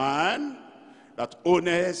the man that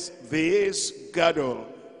owneth this girdle,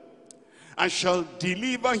 and shall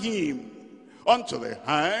deliver him unto the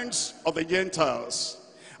hands of the Gentiles.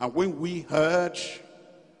 And when we heard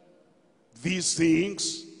these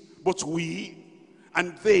things, both we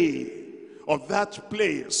and they of that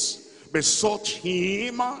place besought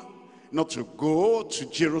him not to go to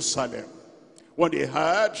Jerusalem. When they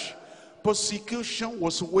heard persecution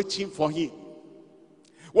was waiting for him,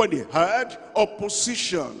 when they heard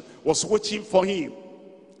opposition was waiting for him,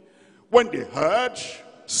 when they heard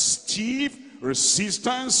stiff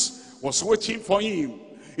resistance was waiting for him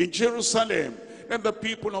in Jerusalem, then the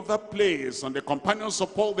people of that place and the companions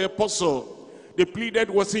of Paul the apostle, they pleaded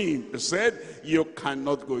with him. They said, you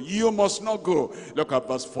cannot go, you must not go. Look at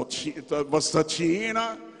verse 14, verse 13.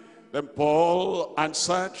 Then Paul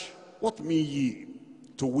answered, what mean ye?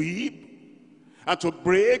 To weep and to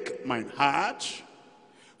break mine heart?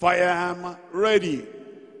 For I am ready.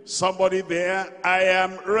 Somebody there, I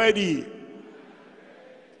am ready.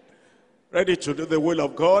 Ready to do the will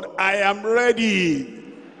of God. I am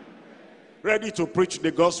ready. Ready to preach the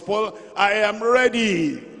gospel. I am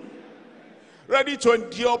ready. Ready to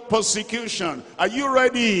endure persecution. Are you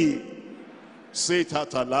ready? Say it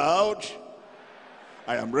out aloud.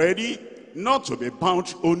 I am ready, not to be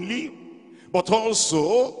bound only, but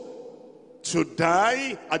also to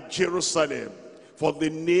die at Jerusalem for the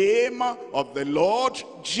name of the Lord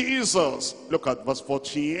Jesus. Look at verse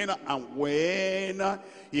 14. And when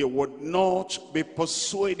he would not be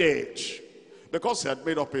persuaded, because he had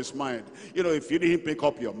made up his mind. You know, if you didn't make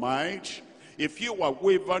up your mind, if you were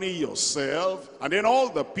wavering yourself, and then all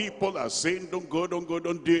the people are saying, don't go, don't go,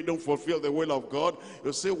 don't do it, don't fulfill the will of God,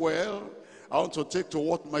 you say, well, I want to take to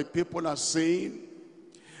what my people are saying.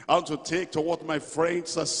 I want to take to what my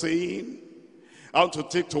friends are saying. I want to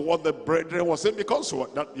take to what the brethren were saying. Because you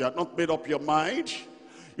have not made up your mind.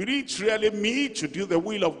 You didn't really mean to do the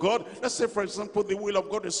will of God. Let's say, for example, the will of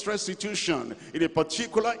God is restitution in a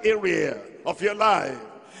particular area of your life.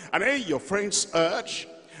 And then your friends urge,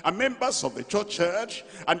 and members of the church,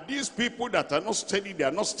 and these people that are not steady, they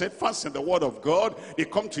are not steadfast in the word of God, they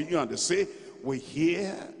come to you and they say, we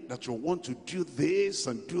hear that you want to do this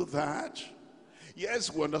and do that.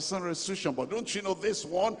 Yes, we understand restitution, but don't you know this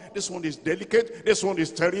one is delicate, this one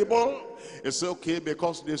is terrible. It's okay,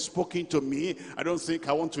 because they've spoken to me, I don't think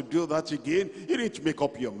I want to do that again. You need to make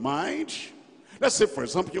up your mind. Let's say, for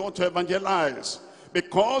example, you want to evangelize,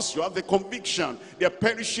 because you have the conviction they're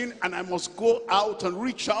perishing and I must go out and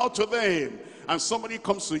reach out to them. And somebody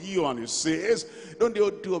comes to you and he says, don't you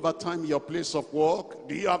do overtime in your place of work?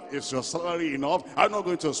 Do you have, is your salary enough? I'm not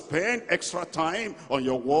going to spend extra time on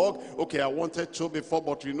your work. Okay, I wanted to before,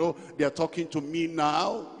 but you know, they're talking to me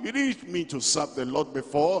now. You didn't mean to serve the Lord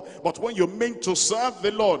before, but when you mean to serve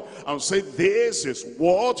the Lord, I'll say, this is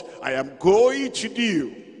what I am going to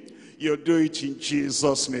do. You do it in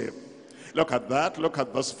Jesus' name. Look at that. Look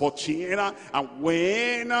at verse 14. And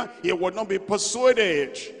when he would not be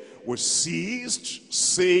persuaded, we ceased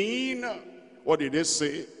saying, what did they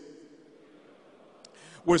say?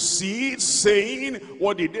 We ceased saying,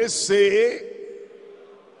 what did they say?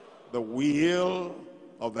 The will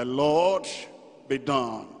of the Lord be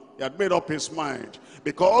done. He had made up his mind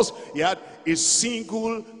because he had a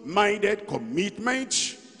single-minded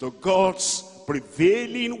commitment to God's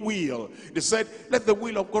prevailing will. They said, let the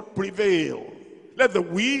will of God prevail. Let the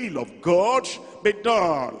will of God be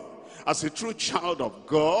done. As a true child of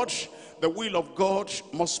God, the will of God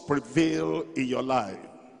must prevail in your life.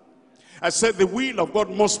 I said the will of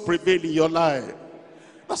God must prevail in your life.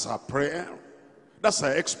 That's our prayer. That's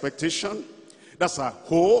our expectation. That's our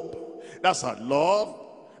hope. That's our love.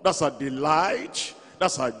 That's our delight.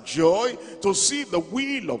 That's our joy, to see the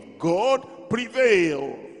will of God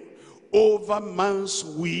prevail over man's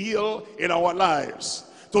will in our lives.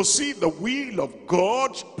 To see the will of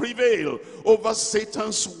God prevail over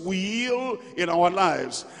Satan's will in our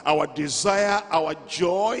lives. Our desire, our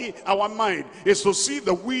joy, our mind is to see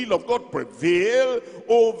the will of God prevail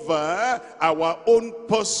over our own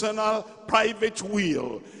personal, private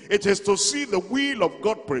will. It is to see the will of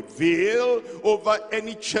God prevail over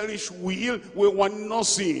any cherished will we want not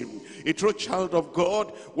seen. A true child of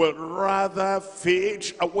God will rather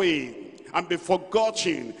fade away and be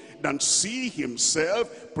forgotten than see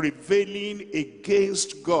himself prevailing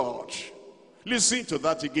against God. Listen to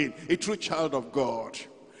that again. A true child of God,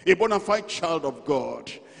 a bona fide child of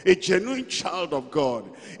God, a genuine child of God,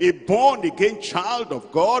 a born-again child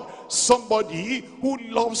of God, somebody who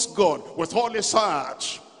loves God with all his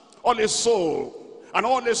heart, all his soul, and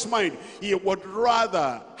all his mind. He would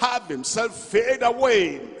rather have himself fade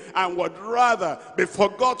away and would rather be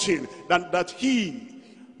forgotten than that he,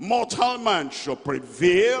 mortal man, should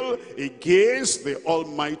prevail against the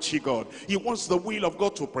Almighty God. He wants the will of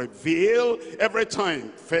God to prevail every time.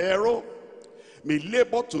 Pharaoh may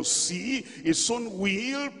labor to see his own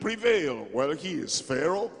will prevail. Well, he is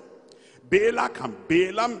Pharaoh. Balak and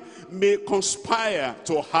Balaam may conspire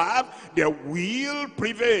to have their will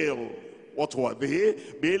prevail. What were they?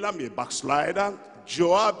 Balaam, a backslider.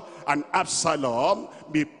 Joab and Absalom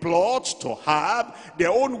may plot to have their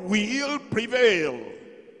own will prevail.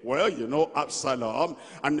 Well, you know, Absalom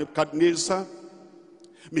and Nebuchadnezzar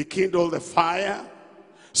may kindle the fire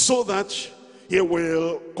so that he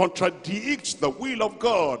will contradict the will of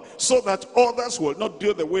God, so that others will not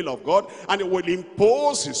do the will of God, and he will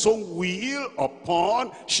impose his own will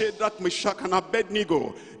upon Shadrach, Meshach, and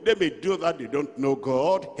Abednego. They may do that, they don't know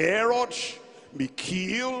God. Herod may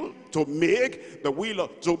kill to make the will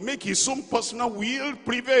of, to make his own personal will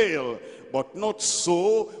prevail. But not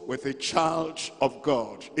so with a child of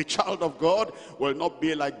God. A child of God will not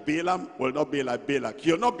be like Balaam, will not be like Balak.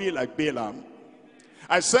 You'll not be like Balaam.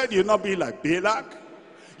 I said you'll not be like Balak.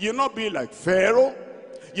 You'll not be like Pharaoh.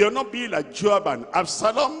 You'll not be like Joab and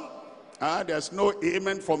Absalom. There's no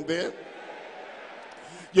amen from there.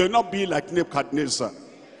 You'll not be like Nebuchadnezzar.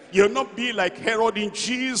 You'll not be like Herod in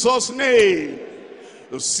Jesus' name.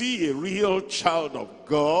 You see, a real child of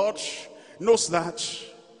God knows that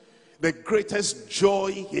the greatest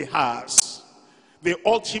joy he has, the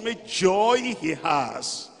ultimate joy he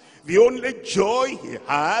has, the only joy he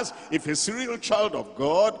has, if he's a real child of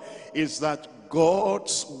God, is that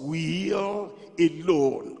God's will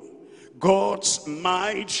alone, God's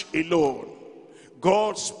might alone,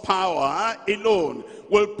 God's power alone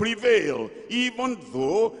will prevail, even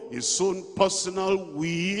though his own personal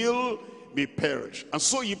will may perish. And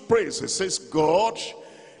so he prays, he says, God,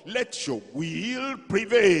 let your will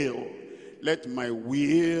prevail. Let my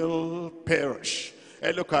will perish.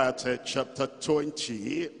 And look at chapter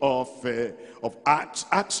 20 of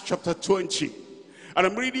Acts chapter 20. And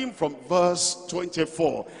I'm reading from verse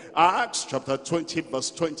 24. Acts chapter 20 verse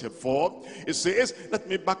 24. It says, let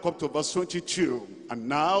me back up to verse 22. And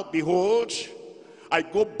now, behold, I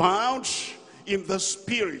go bound in the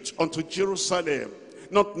Spirit unto Jerusalem,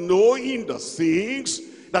 not knowing the things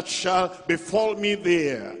that shall befall me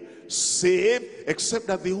there, save except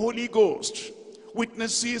that the Holy Ghost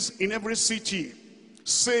witnesses in every city,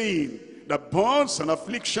 saying, the bonds and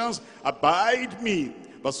afflictions abide me.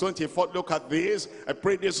 Verse 24, look at this. I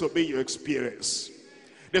pray this will be your experience.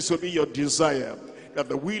 This will be your desire, that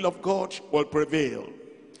the will of God will prevail.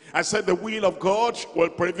 I said the will of God will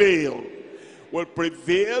prevail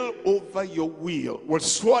over your will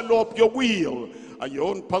swallow up your will, and your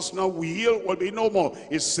own personal will will be no more.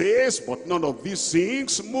 It says, but none of these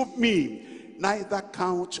things move me, neither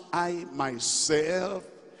count I myself,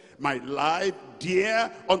 my life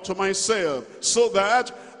dear unto myself, so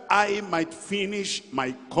that I might finish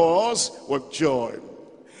my course with joy,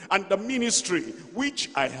 and the ministry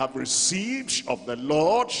which I have received of the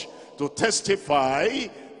Lord, to testify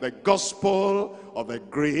the gospel of the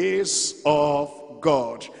grace of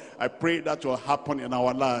God. I pray that will happen in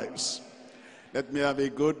our lives. Let me have a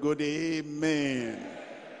good amen.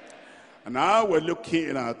 And now we're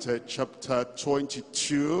looking at chapter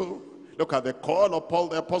 22. Look at the call of Paul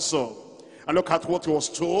the Apostle. And look at what he was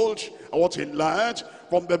told and what he learned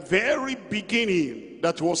from the very beginning,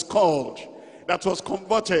 that he was called, that was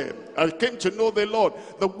converted, and came to know the Lord.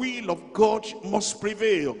 The will of God must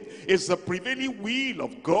prevail. It's the prevailing will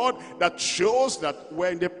of God that shows that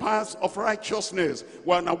we're in the path of righteousness.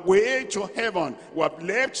 We're on our way to heaven. We have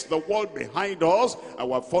left the world behind us, and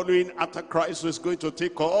we're following after Christ, who is going to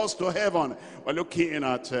take us to heaven. We're looking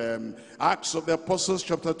at Acts of the Apostles,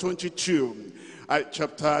 chapter 22.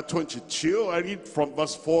 Chapter 22, I read from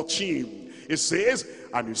verse 14. It says,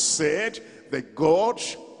 and he said, the God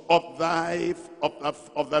of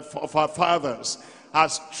our fathers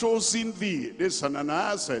has chosen thee. This is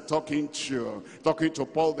Ananias talking to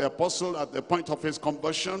Paul the Apostle at the point of his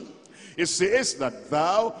conversion. It says that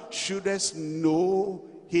thou shouldest know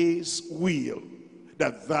his will.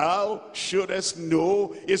 That thou shouldest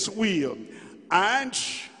know his will. And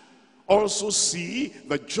also see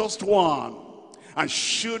the just one. And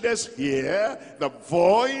shouldest hear the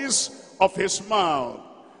voice of his mouth.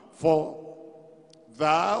 For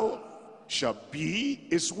thou shalt be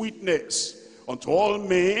his witness unto all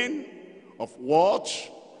men of what?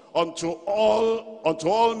 Unto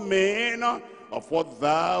all men of what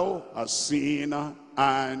thou hast seen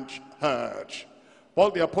and heard.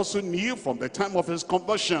 Paul the Apostle knew from the time of his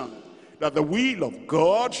conversion that the will of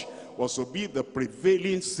God was to be the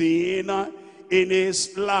prevailing thing in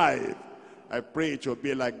his life. I pray it will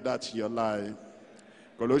be like that in your life.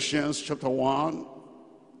 Colossians chapter 1.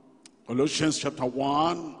 Colossians chapter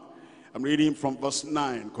 1. I'm reading from verse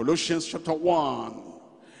 9. Colossians chapter 1.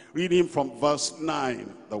 Reading from verse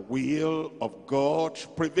 9. The will of God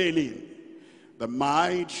prevailing. The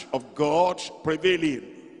mind of God prevailing.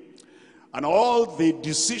 And all the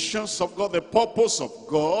decisions of God, the purpose of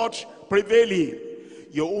God prevailing.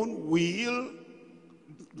 Your own will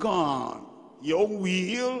gone. Your own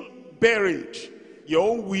will buried. Your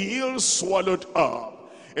own will swallowed up.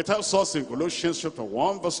 It tells us in Colossians chapter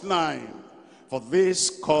 1 verse 9. For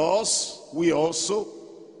this cause we also,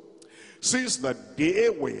 since the day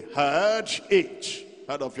we heard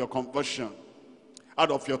of your conversion,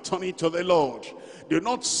 out of your turning to the Lord, do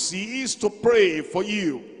not cease to pray for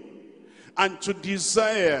you and to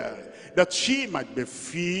desire that ye might be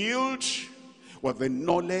filled with the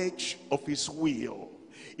knowledge of his will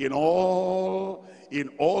in all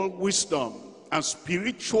wisdom and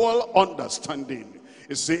spiritual understanding.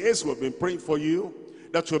 It says we've been praying for you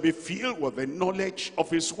that you'll be filled with the knowledge of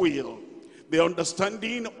his will, the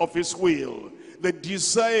understanding of his will, the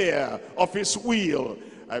desire of his will.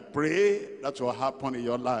 I pray that will happen in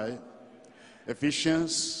your life.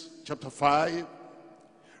 Ephesians chapter 5,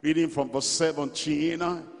 reading from verse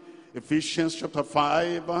 17. Ephesians chapter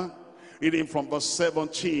 5, reading from verse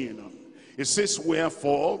 17. It says,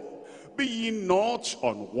 wherefore, be ye not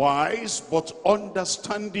unwise, but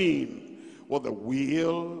understanding what the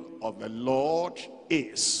will of the Lord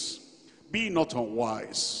is. Be not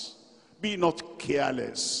unwise, be not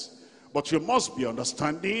careless, but you must be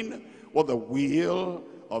understanding what the will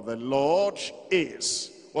of the Lord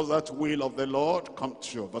is. What's that will of the Lord? Come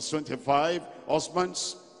to verse 25.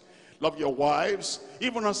 Husbands, love your wives,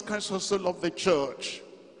 even as Christ also loved the church,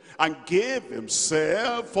 and gave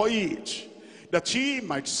himself for it, that he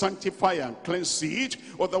might sanctify and cleanse it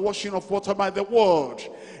with the washing of water by the word,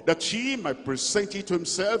 that he might present it to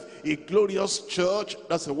himself a glorious church.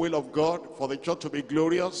 That's the will of God, for the church to be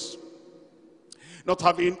glorious, not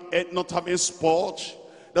having spot.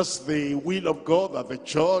 That's the will of God, that the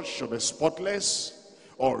church should be spotless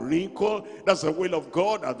or wrinkle. That's the will of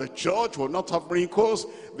God, that the church will not have wrinkles,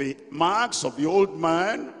 the marks of the old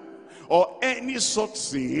man, or any such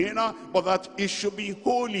thing, but that it should be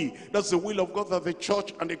holy. That's the will of God, that the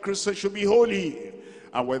church and the Christian should be holy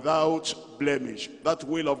and without blemish. That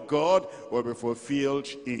will of God will be fulfilled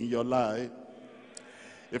in your life.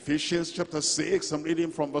 Ephesians chapter 6, I'm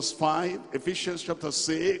reading from verse 5. Ephesians chapter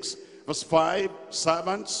 6, verse 5.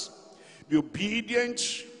 Servants, be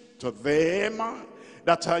obedient to them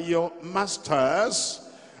that are your masters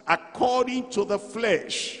according to the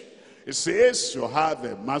flesh. It says you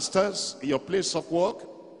have masters in your place of work.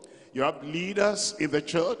 You have leaders in the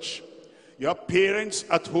church. You have parents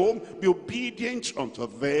at home. Be obedient unto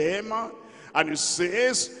them. And it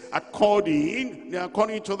says according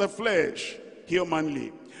to the flesh,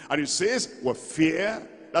 humanly. And it says with fear.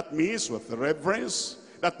 That means with reverence.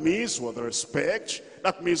 That means with respect.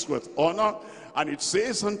 That means with honor. And it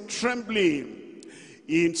says and trembling,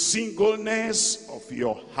 in singleness of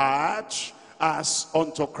your heart, as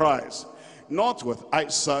unto Christ. Not with eye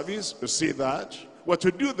service, you see that, We're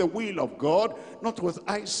to do the will of God, not with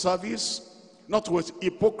eye service, not with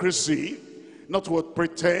hypocrisy, not with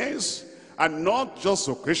pretense, and not just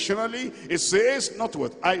occasionally. It says, not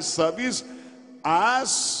with eye service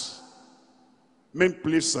as men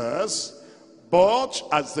pleasers, but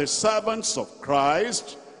as the servants of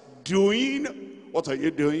Christ, doing, what are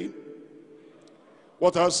you doing?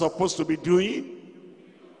 What are you supposed to be doing?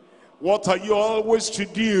 What are you always to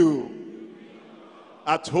do?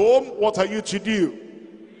 At home, what are you to do?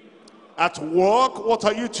 At work, what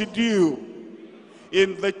are you to do?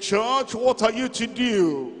 In the church, what are you to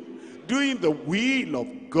do? Doing the will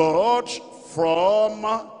of God from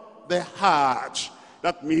the heart.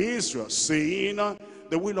 That means you are saying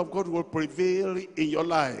the will of God will prevail in your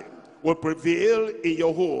life, will prevail in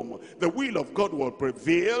your home. The will of God will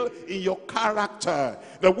prevail in your character.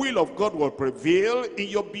 The will of God will prevail in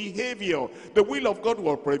your behavior. The will of God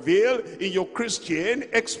will prevail in your Christian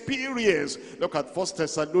experience. Look at 1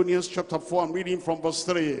 Thessalonians chapter 4. I'm reading from verse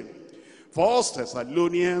 3. 1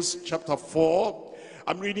 Thessalonians chapter 4.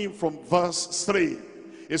 I'm reading from verse 3.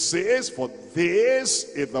 It says, for this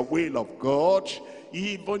is the will of God,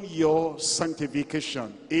 even your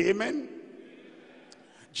sanctification. Amen.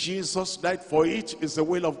 Jesus died for it, is the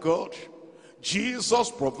will of God. Jesus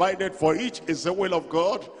provided for it, is the will of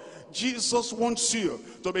God. Jesus wants you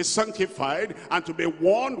to be sanctified and to be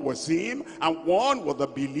one with him and one with the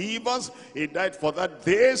believers. He died for that.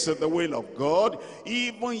 This is the will of God,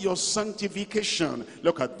 even your sanctification.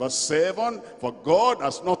 Look at verse 7. For God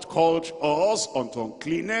has not called us unto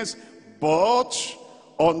uncleanness, but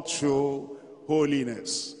unto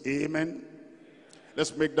holiness. Amen.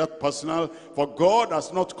 Let's make that personal. For God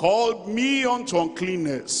has not called me unto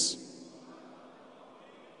uncleanness.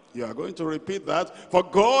 You are going to repeat that. For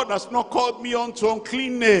God has not called me unto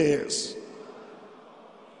uncleanness,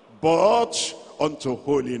 but unto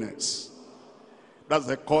holiness. That's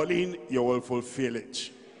the calling. You will fulfill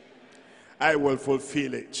it. I will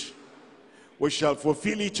fulfill it. We shall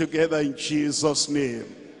fulfill it together in Jesus'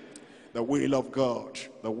 name. The will of God.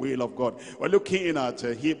 The will of God. We're looking at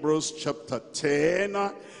Hebrews chapter 10.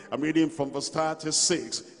 I'm reading from verse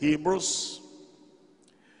 36. Hebrews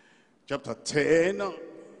chapter 10.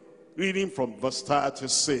 Reading from verse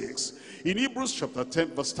 36. In Hebrews chapter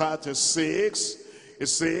 10 verse 36, it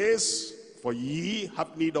says, for ye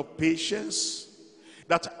have need of patience,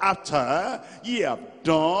 that after ye have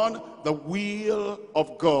done the will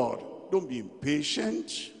of God. Don't be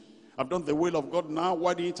impatient. I've done the will of God now.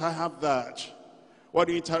 Why didn't I have that? Why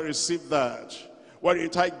didn't I receive that? Why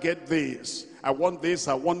didn't I get this? I want this,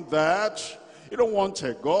 I want that. You don't want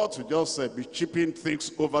God to just be chipping things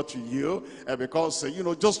over to you because,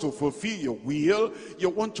 just to fulfill your will, you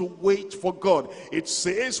want to wait for God. It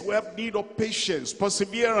says we have need of patience,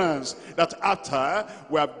 perseverance, that after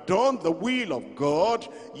we have done the will of God,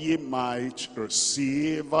 ye might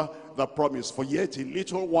receive the promise. For yet a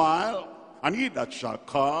little while, and he that shall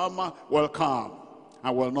come will come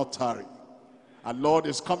and will not tarry. Our Lord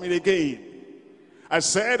is coming again. I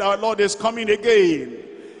said our Lord is coming again.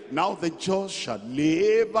 Now the just shall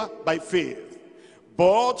live by faith.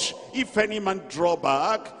 But if any man draw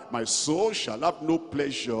back, my soul shall have no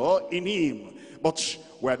pleasure in him. But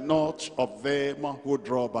we are not of them who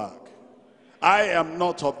draw back. I am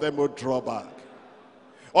not of them who draw back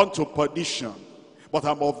unto perdition, but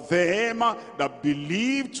I'm of them that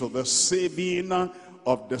believe to the saving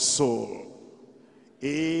of the soul.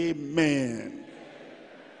 Amen.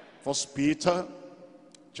 1 Peter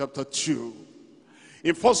chapter 2.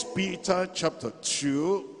 In 1 Peter chapter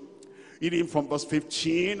 2, reading from verse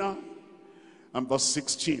 15 and verse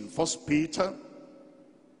 16. 1 Peter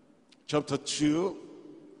chapter 2,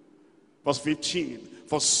 verse 15.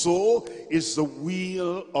 For so is the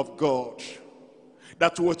will of God,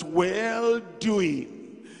 that with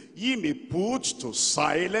well-doing ye may put to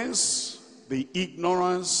silence the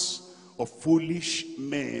ignorance of foolish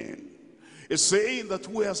men. It's saying that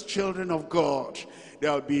we as children of God,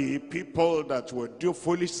 there will be people that will do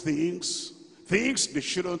foolish things they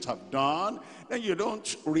shouldn't have done. Then you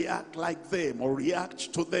don't react like them or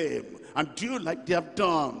react to them and do like they have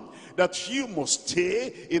done. That you must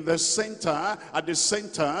stay in the center, at the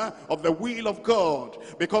center of the will of God.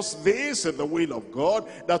 Because this is the will of God,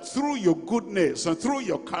 that through your goodness and through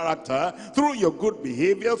your character, through your good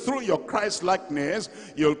behavior, through your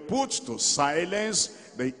Christ-likeness, you'll put to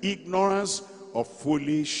silence the ignorance of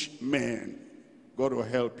foolish men. God will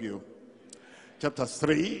help you. Chapter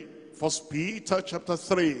 3, 1 Peter chapter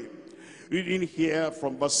 3. Reading here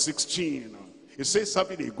from verse 16. It says,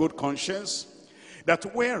 having a good conscience, that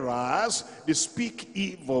whereas they speak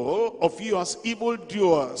evil of you as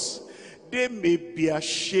evildoers, they may be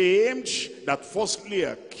ashamed that falsely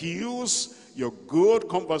accuse your good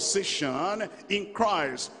conversation in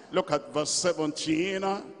Christ. Look at verse 17.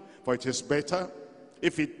 For it is better,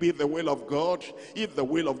 if it be the will of God, if the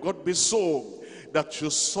will of God be so, that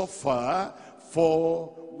you suffer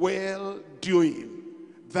for well-doing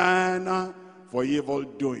than for evil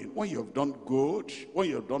doing. When you have done good, when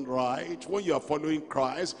you have done right, when you are following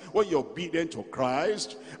Christ, when you're obedient to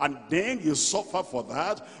Christ, and then you suffer for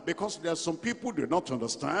that, because there are some people who do not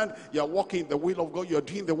understand. You are walking the will of God, you are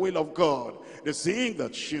doing the will of God. They're saying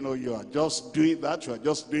that, you are just doing that, you are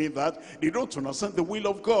just doing that. They don't understand the will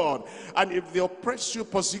of God. And if they oppress you,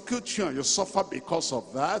 persecute you, and you suffer because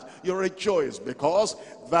of that, you rejoice, because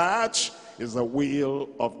that is the will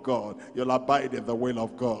of God. You'll abide in the will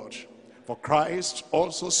of God. For Christ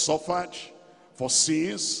also suffered for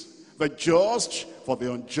sins, the just for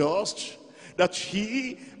the unjust, that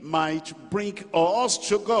he might bring us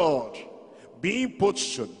to God, being put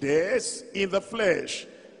to death in the flesh,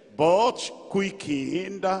 but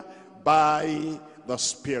quickened by the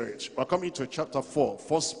Spirit. We're coming to chapter 4,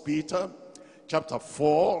 1 Peter chapter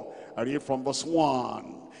 4, I read from verse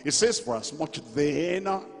 1. It says, for as much then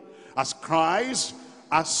as Christ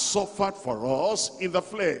has suffered for us in the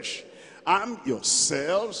flesh, arm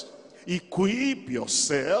yourselves, equip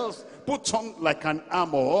yourselves, put on like an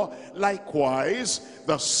armor, likewise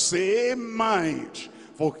the same mind.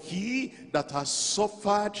 For he that has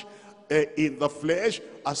suffered in the flesh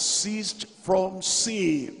has ceased from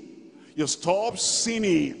sin. You stop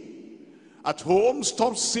sinning. At home,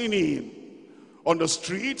 stop sinning. On the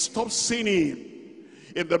street, stop sinning.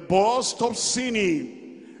 In the bus, stop sinning.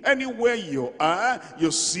 Anywhere you are,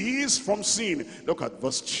 you cease from sin. Look at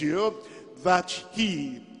verse 2. That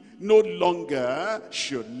he no longer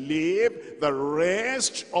should live the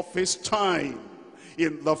rest of his time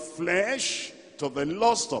in the flesh to the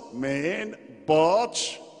lust of men, but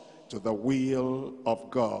to the will of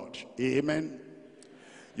God. Amen.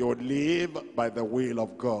 You live by the will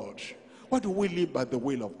of God. Why do we live by the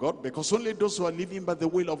will of God? Because only those who are living by the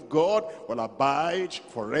will of God will abide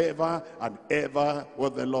forever and ever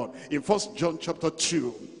with the Lord. In 1 John chapter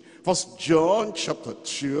 2, 1 John chapter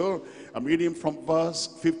 2, I'm reading from verse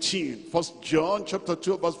 15. 1 John chapter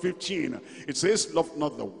 2, verse 15. It says, love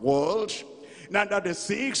not the world, neither the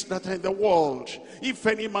things that are in the world. If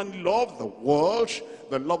any man love the world,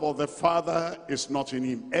 the love of the Father is not in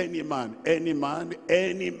him. Any man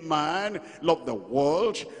love the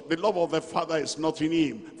world, the love of the Father is not in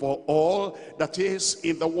him. For all that is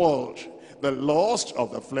in the world, the lust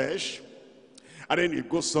of the flesh, and then it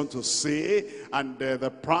goes on to say, and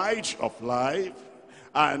the pride of life,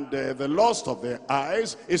 and the lust of the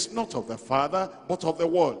eyes is not of the Father, but of the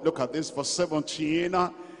world. Look at this, verse 17.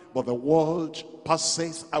 But the world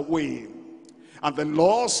passeth away, and the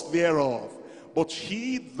lust thereof. But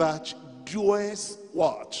he that doeth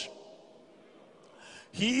what?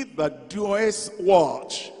 He that doeth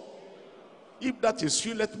what? If that is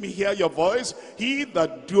you, let me hear your voice. He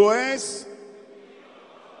that doeth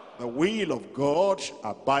the will of God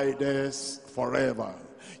abideth forever.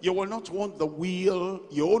 You will not want the will,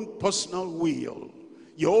 your own personal will,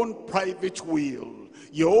 your own private will,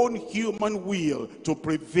 your own human will to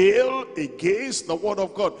prevail against the word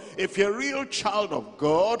of God. If you're a real child of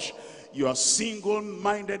God, you are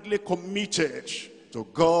single-mindedly committed to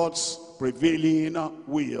God's prevailing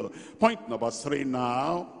will. Point number 3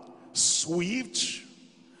 now. Swift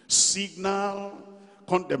signal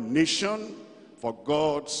condemnation for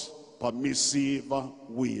God's permissive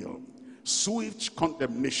will. Swift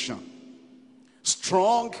condemnation,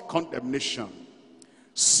 strong condemnation,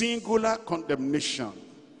 singular condemnation,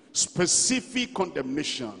 specific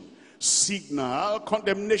condemnation, signal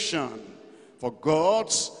condemnation for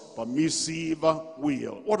God's permissive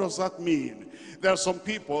will. What does that mean? There are some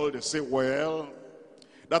people, they say, well,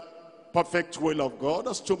 that perfect will of God,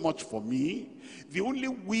 that's too much for me. The only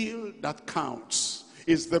will that counts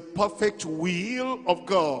is the perfect will of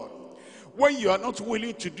God. When you are not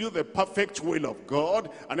willing to do the perfect will of God,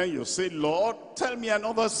 and then you say, Lord, tell me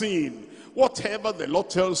another thing. Whatever the Lord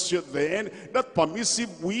tells you then, that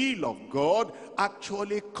permissive will of God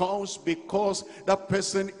actually comes because that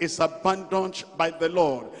person is abandoned by the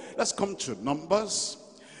Lord. Let's come to Numbers.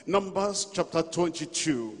 Numbers chapter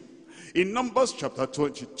 22. In Numbers chapter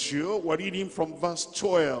 22, we're reading from verse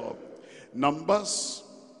 12. Numbers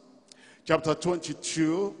chapter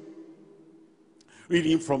 22,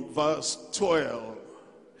 reading from verse 12.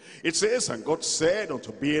 It says, and God said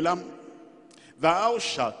unto Balaam, thou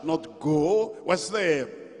shalt not go, what's there?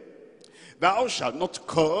 Thou shalt not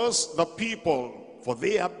curse the people, for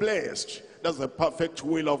they are blessed. That's the perfect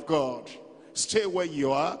will of God. Stay where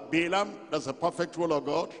you are. Balaam, that's the perfect will of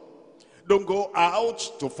God. Don't go out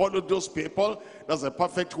to follow those people. That's the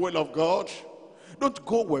perfect will of God. Don't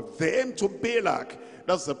go with them to Balak.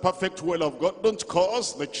 That's the perfect will of God. Don't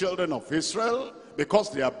curse the children of Israel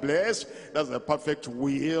because they are blessed. That's the perfect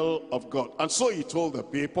will of God. And so he told the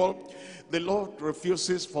people, the Lord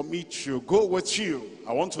refuses for me to go with you.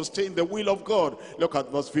 I want to stay in the will of God. Look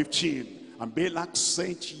at verse 15. And Balak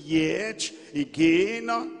sent yet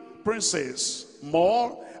again princes,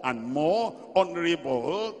 more and more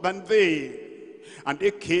honorable than they. And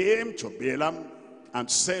they came to Balaam and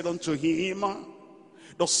said unto him,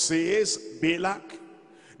 thus says Balak,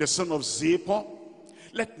 the son of Zippor,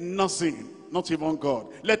 let nothing, not even God,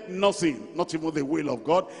 let nothing, not even the will of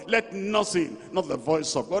God, let nothing, not the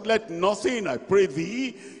voice of God, let nothing, I pray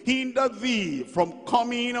thee, hinder thee from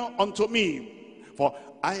coming unto me. For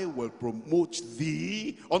I will promote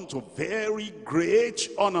thee unto very great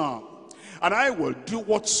honor, and I will do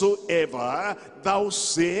whatsoever thou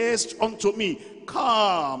sayest unto me.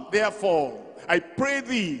 Come, therefore, I pray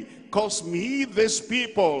thee, cause me this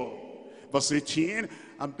people. Verse 18,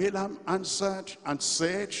 and Balaam answered and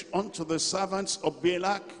said unto the servants of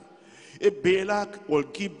Balak, if Balak will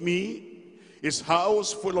give me his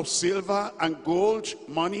house full of silver and gold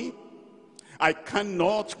money, I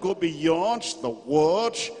cannot go beyond the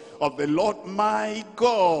word of the Lord my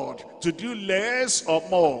God to do less or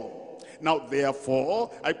more. Now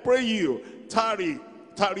therefore, I pray you, tarry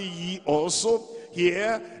ye also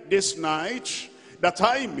here this night, that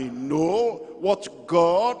I may know what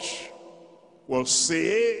God will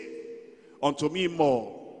say unto me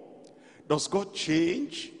more. Does God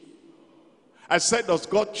change? I said, does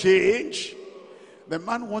God change? The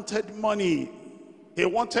man wanted money. He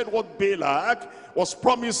wanted what Balak was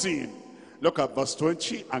promising. Look at verse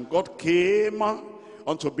 20. And God came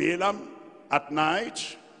unto Balaam at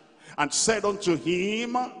night and said unto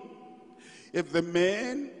him, if the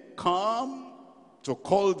men come to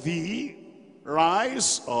call thee,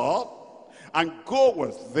 rise up and go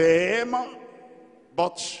with them,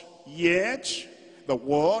 but yet the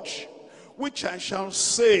word which I shall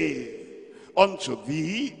say unto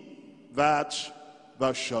thee, that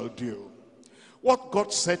thou shalt do. What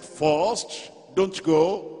God said first, don't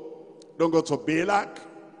go to Balak,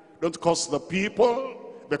 don't curse the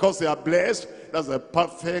people because they are blessed. That's the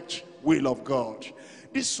perfect will of God.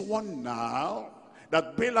 This one now,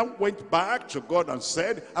 that Balaam went back to God and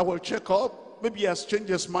said, I will check up, maybe he has changed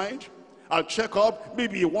his mind. I'll check up,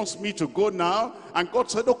 maybe he wants me to go now. And God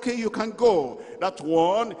said, okay, you can go. That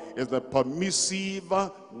one is the permissive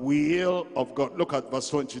will of God. Look at verse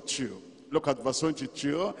 22. Look at verse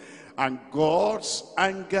 22. And God's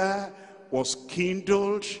anger was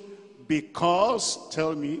kindled because,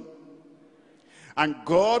 tell me, and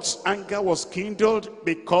God's anger was kindled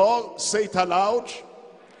because, say it aloud,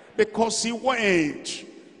 because he went.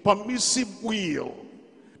 Permissive will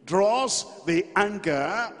draws the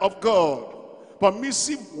anger of God.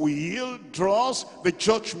 Permissive will draws the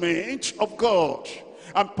judgment of God.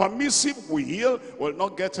 And permissive will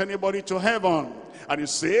not get anybody to heaven. And it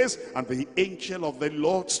says, and the angel of the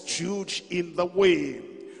Lord stood in the way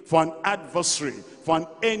for an adversary, for an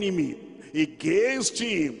enemy against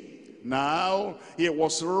him. Now he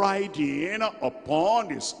was riding upon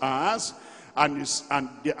his ass, and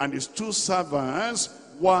his two servants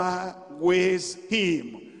were with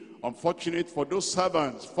him. Unfortunate for those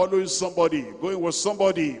servants, following somebody, going with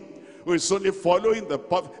somebody who is only following the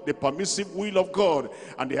permissive will of God.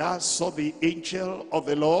 And they saw the angel of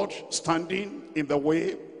the Lord standing in the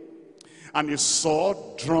way, and his sword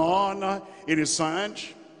drawn in his hand,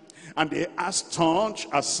 and they turned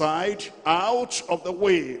aside out of the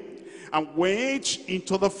way and went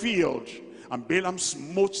into the field. And Balaam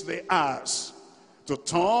smote the ass to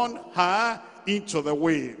turn her into the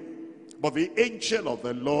way. But the angel of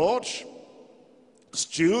the Lord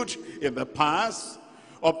stood in the path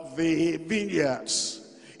of the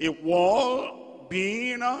vineyards, a wall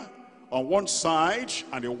being on one side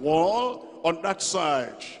and a wall on that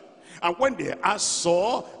side. And when the ass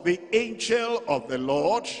saw the angel of the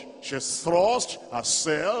Lord, she thrust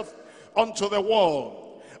herself onto the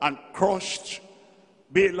wall and crushed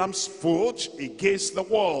Balaam's foot against the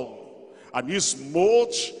wall. And he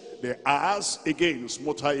smote the ass again,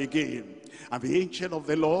 smote her again. And the angel of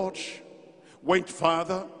the Lord went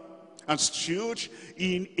farther and stood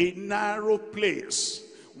in a narrow place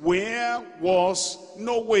where was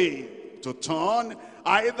no way to turn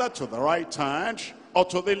either to the right hand or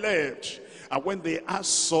to the left. And when the ass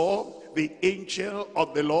saw the angel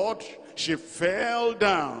of the Lord, she fell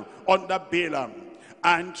down under Balaam,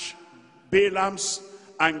 and Balaam's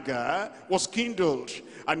anger was kindled,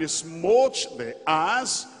 and he smote the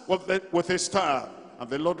ass with a staff. And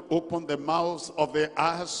the Lord opened the mouth of the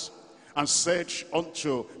ass, and said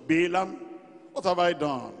unto Balaam, what have I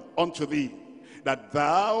done unto thee, that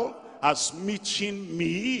thou hast smitten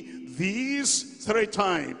me these 3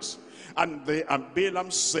 times? And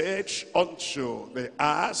Balaam said unto the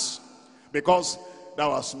ass, because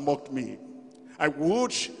thou hast mocked me, I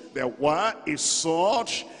would there were a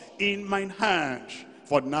sword in mine hand,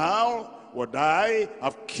 for now would I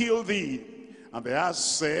have killed thee. And the ass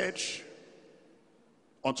said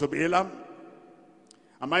unto Balaam,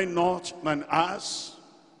 am I not an ass,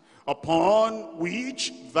 upon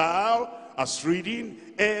which thou hast ridden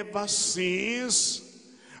ever since?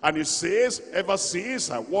 And he says, ever since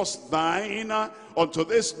I was thine unto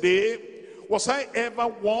this day, was I ever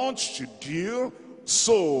wont to do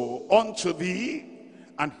so unto thee?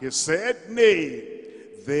 And he said, nay.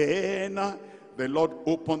 Then the Lord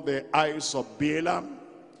opened the eyes of Balaam,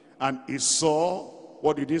 and he saw,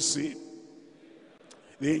 what did he see?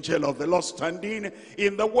 The angel of the Lord standing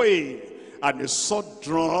in the way, and a sword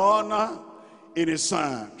drawn in his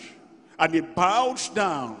hand. And he bowed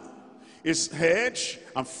down his head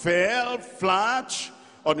and fell flat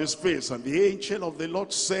on his face. And the angel of the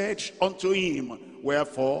Lord said unto him,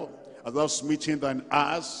 wherefore hast thou smitten thine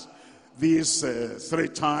ass these 3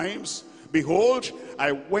 times? Behold,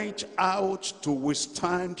 I went out to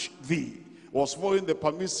withstand thee. Was following the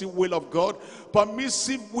permissive will of God.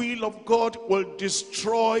 Permissive will of God will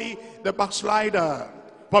destroy the backslider.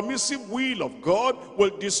 Permissive will of God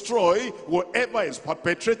will destroy whoever is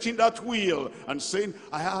perpetrating that will and saying,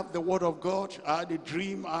 I have the word of God, I had a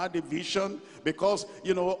dream, I had a vision. Because,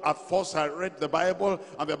 you know, at first I read the Bible,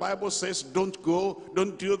 and the Bible says, don't go,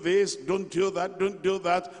 don't do this, don't do that, don't do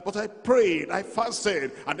that. But I prayed, I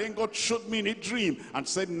fasted, and then God showed me in a dream and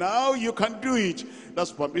said, now you can do it.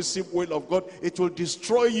 That's permissive will of God. It will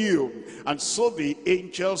destroy you. And so the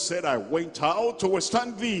angel said, I went out to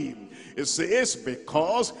withstand thee. It says,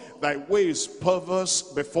 because thy way is perverse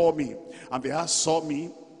before me. And the ass saw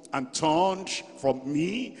me and turned from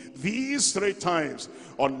me these 3 times.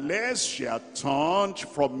 Unless she had turned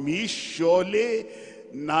from me, surely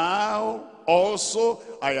now also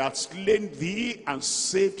I have slain thee and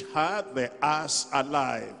saved her, the ass,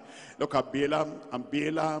 alive. Look at Balaam. And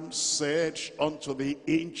Balaam said unto the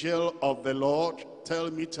angel of the Lord,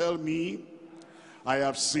 tell me, I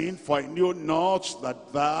have sinned, for I knew not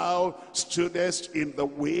that thou stoodest in the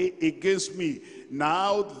way against me.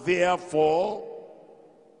 Now therefore,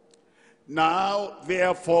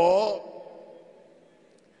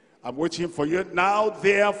 I'm waiting for you. Now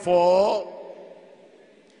therefore,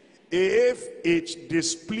 if it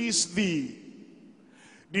displease thee.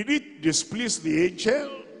 Did it displease the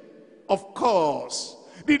angel? Of course.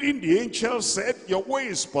 Didn't the angel say, your way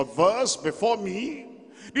is perverse before me?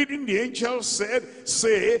 Didn't the angel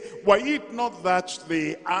say, were it not that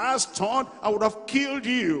the ass turned, I would have killed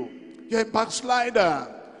you. You're a backslider.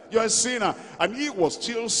 You're a sinner. And he was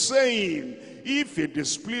still saying, if it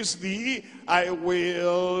displease thee, I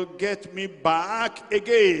will get me back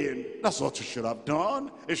again. That's what you should have done.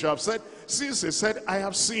 You should have said, since he said, I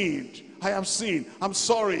have sinned, I'm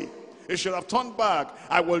sorry. You should have turned back.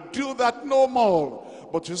 I will do that no more.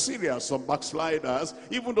 But you see, there are some backsliders,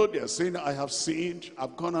 even though they're saying, I have sinned,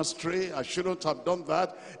 I've gone astray, I shouldn't have done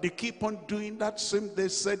that. They keep on doing that same. They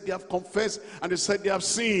said they have confessed, and they said they have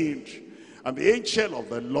sinned. And the angel of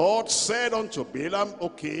the Lord said unto Balaam,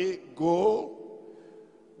 okay, go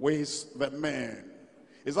with the men.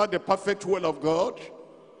 Is that the perfect will of God?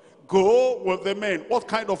 Go with the men. What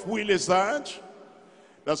kind of will is that?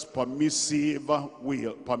 That's permissive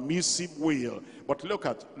will. Permissive will. But look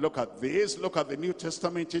at this. Look at the New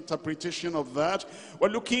Testament interpretation of that. We're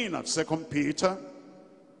looking at 2 Peter.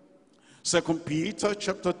 2 Peter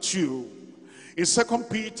chapter 2. In 2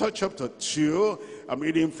 Peter chapter 2, I'm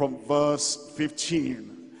reading from verse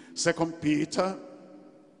 15. 2 Peter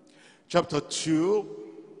chapter 2.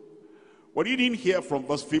 We're reading here from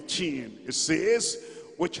verse 15. It says,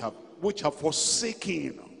 which have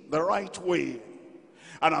forsaken the right way,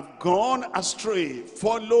 and have gone astray,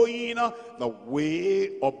 following the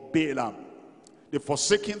way of Balaam. They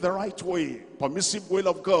forsaken the right way, permissive will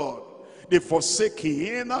of God. They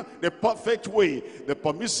forsaken the perfect way, the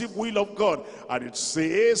permissive will of God. And it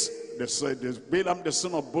says, there's Balaam the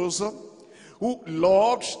son of Bosor, who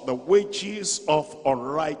loved the wages of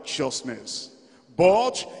unrighteousness,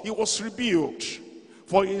 but he was rebuked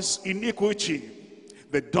for his iniquity.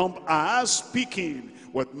 The dumb ass speaking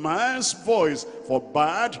with man's voice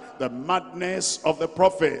forbade the madness of the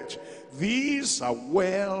prophet. These are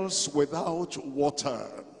wells without water,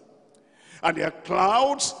 And there are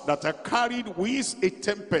clouds that are carried with a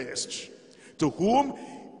tempest, to whom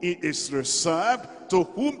it is reserved, to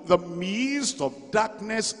whom the mist of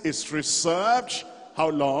darkness is reserved. How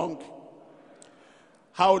long?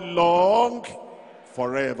 How long?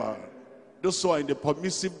 Forever. Those who are in the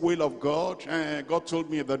permissive will of God. God told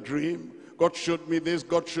me the dream. God showed me this.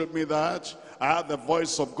 God showed me that. I heard the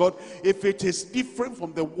voice of God. If it is different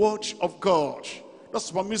from the word of God, that's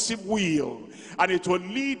permissive will, and it will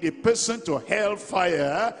lead a person to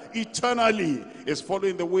hellfire eternally, is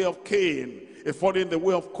following the way of Cain, is following the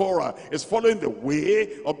way of Korah, is following the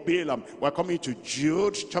way of Balaam. We're coming to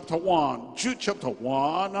Jude chapter 1. Jude chapter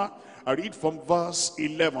 1, I read from verse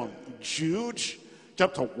 11. Jude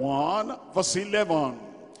chapter 1, verse 11.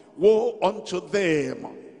 Woe unto them!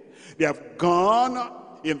 They have gone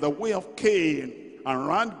in the way of Cain, and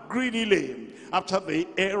ran greedily after the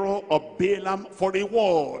error of Balaam for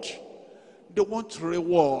reward. They want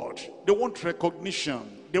reward. They want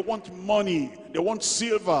recognition. They want money. They want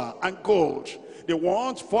silver and gold. They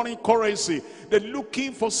want foreign currency. They're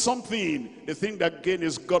looking for something. They think that gain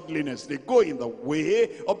is godliness. They go in the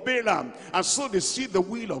way of Balaam. And so they see the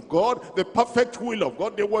will of God, the perfect will of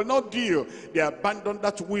God. They will not do. They abandon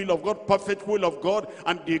that will of God, perfect will of God,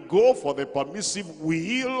 and they go for the permissive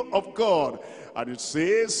will of God. And it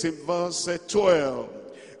says in verse 12,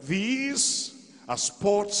 these are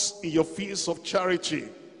sports in your feasts of charity,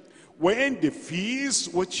 when they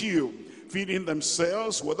feast with you, feeding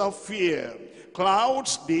themselves without fear.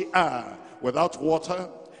 Clouds they are, without water,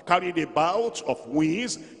 carried about of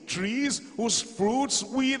winds, trees whose fruits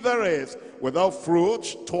withereth, without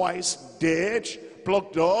fruit, twice dead,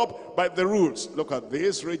 plucked up by the roots. Look at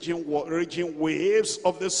this, raging waves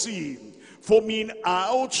of the sea, foaming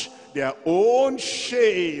out their own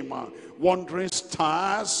shame. Wandering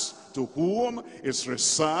stars, to whom is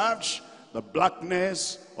reserved the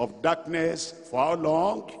blackness of darkness. For how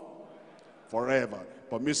long? Forever.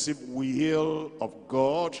 Permissive will of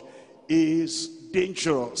God is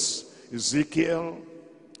dangerous. Ezekiel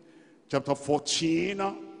chapter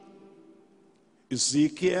 14.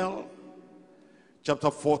 Ezekiel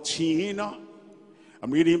chapter 14.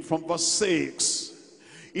 I'm reading from verse 6.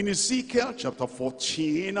 In Ezekiel chapter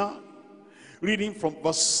 14, reading from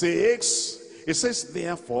verse 6, it says,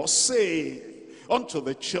 therefore say unto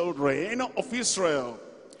the children of Israel,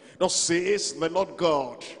 thus says the Lord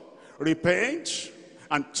God, repent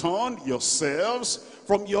and turn yourselves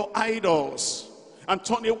from your idols, and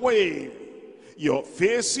turn away your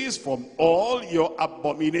faces from all your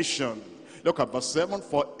abomination. Look at verse 7.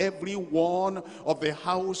 For every one of the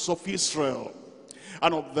house of Israel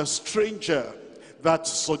and of the stranger that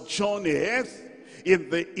sojourneth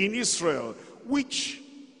in Israel, which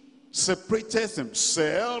separateth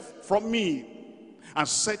himself from me, and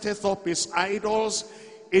setteth up his idols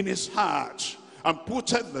in his heart, and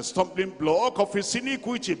putteth the stumbling block of his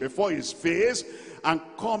iniquity before his face, and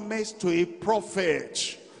cometh to a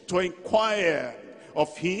prophet to inquire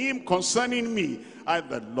of him concerning me, I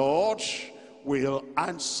the Lord will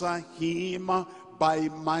answer him by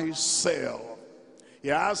myself. He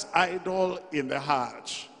has idol in the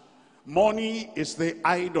heart. Money is the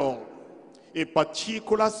idol. A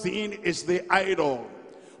particular thing is the idol.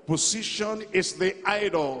 Position is the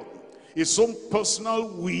idol. His own personal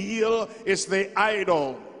will is the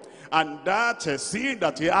idol. And that thing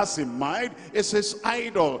that he has in mind is his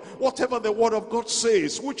idol. Whatever the word of God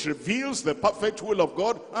says, which reveals the perfect will of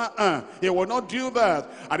God, he will not do that.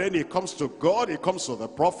 And then he comes to God, he comes to the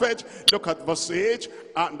prophet. Look at verse 8.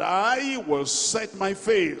 And I will set my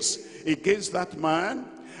face against that man,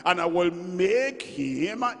 and I will make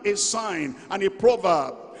him a sign and a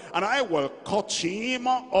proverb, and I will cut him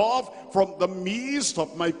off from the midst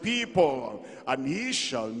of my people, and he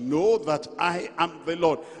shall know that I am the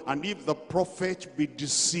Lord. And if the prophet be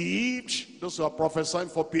deceived, those who are prophesying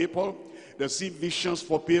for people, they see visions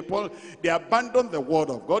for people, they abandon the word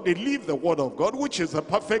of God, they leave the word of God, which is the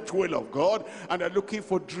perfect will of God, and they're looking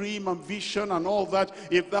for dream and vision and all that.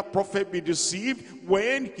 If that prophet be deceived,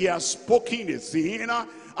 when he has spoken a thing,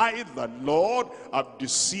 I, the Lord, have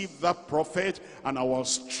deceived that prophet, and I will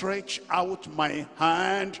stretch out my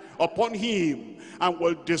hand upon him, and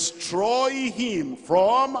will destroy him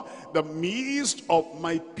from the midst of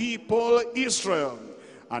my people Israel,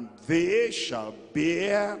 and they shall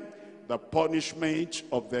bear the punishment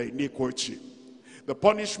of their iniquity. The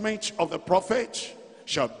punishment of the prophet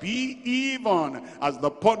shall be even as the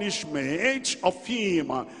punishment of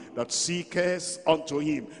him that seeketh unto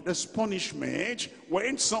him. There's punishment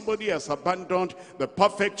when somebody has abandoned the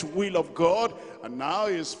perfect will of God, and now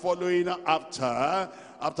is following after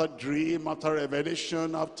after dream, after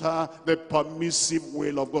revelation, after the permissive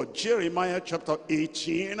will of God. Jeremiah chapter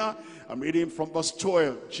 18, I'm reading from verse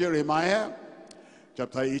 12. Jeremiah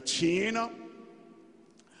chapter 18,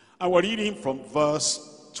 and we're reading from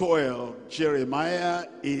verse 12. Jeremiah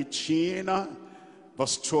 18,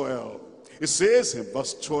 verse 12. It says in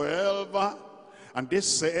verse 12, and they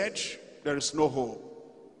said, there is no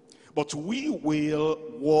hope, but we will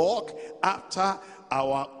walk after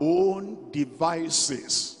our own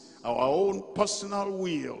devices, our own personal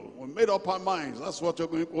will. We made up our minds, that's what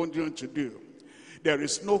we're going to do. There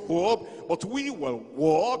is no hope, but we will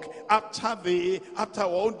walk after our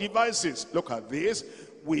own devices. Look at this.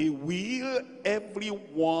 We will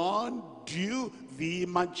everyone do the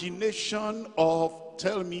imagination of,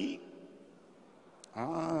 tell me.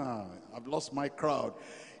 I've lost my crowd.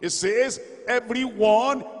 It says,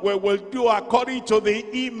 everyone will do according to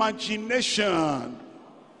the imagination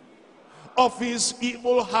of his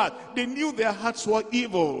evil heart. They knew their hearts were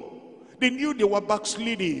evil. They knew they were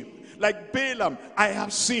backsliding. Like Balaam, I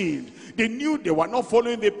have sinned. They knew they were not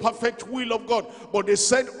following the perfect will of God. But they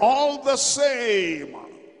said all the same,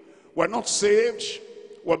 we're not saved,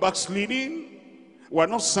 we're backsliding, we're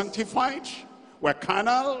not sanctified, we're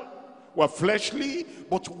carnal, we're fleshly,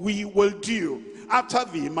 but we will do after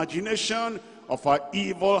the imagination of our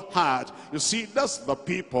evil heart. You see, that's the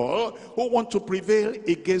people who want to prevail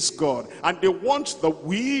against God, and they want the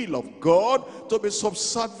will of God to be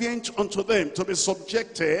subservient unto them, to be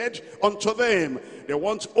subjected unto them. They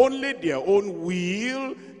want only their own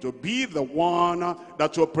will to be the one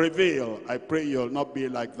that will prevail. I pray you'll not be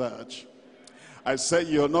like that. I say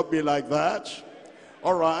you'll not be like that.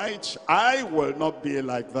 All right, I will not be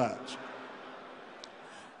like that.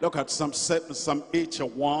 Look at Psalm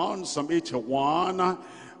 81, Psalm 81.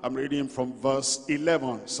 I'm reading from verse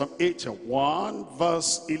 11. Psalm 81,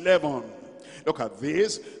 verse 11. Look at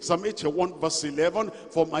this. Psalm 81, verse 11.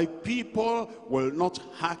 For my people will not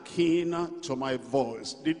hearken to my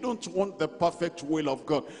voice. They don't want the perfect will of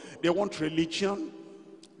God. They want religion.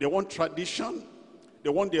 They want tradition. They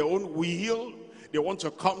want their own will. They want to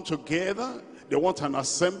come together. They want an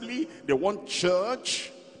assembly. They want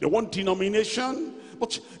church. They want denomination.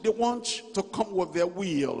 But they want to come with their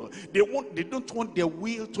will. They don't want their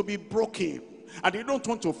will to be broken. And they don't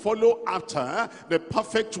want to follow after the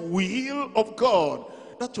perfect will of God.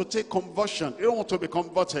 That will take conversion. They don't want to be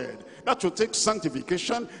converted. That will take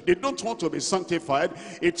sanctification. They don't want to be sanctified.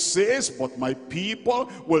 It says, but my people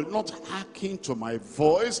will not hearken to my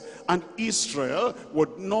voice, and Israel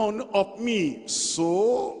would none of me.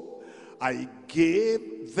 So I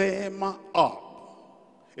gave them up.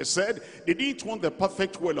 He said, they didn't want the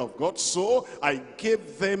perfect will of God, so I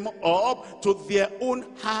gave them up to their own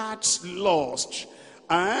heart's lust,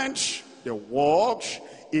 and they walked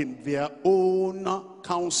in their own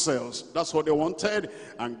counsels. That's what they wanted,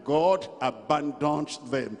 and God abandoned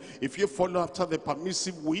them. If you follow after the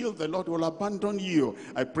permissive will, the Lord will abandon you.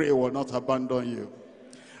 I pray He will not abandon you.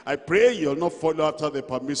 I pray you'll not follow after the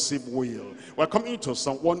permissive will. We're coming to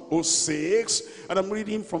Psalm 106, and I'm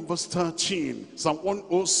reading from verse 13. Psalm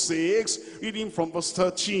 106, reading from verse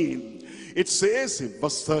 13. It says in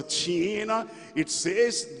verse 13, it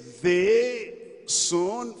says, they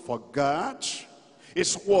soon forgot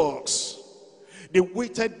his works. They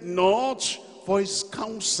waited not for his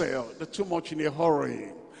counsel. They're too much in a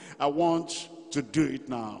hurry. I want to do it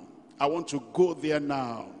now. I want to go there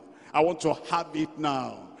now. I want to have it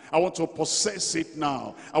now. I want to possess it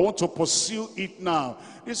now. I want to pursue it now.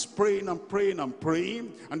 This praying and praying and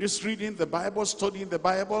praying, and this reading the Bible, studying the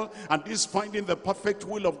Bible, and this finding the perfect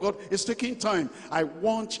will of God is taking time. I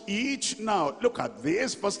want it now. Look at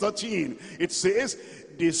this, verse 13. It says,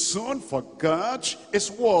 they soon forgot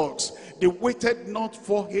his works. They waited not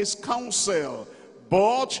for his counsel,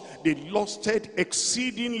 but they lusted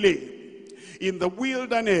exceedingly in the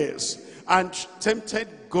wilderness and tempted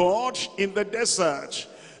God in the desert.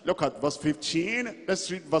 Look at verse 15. Let's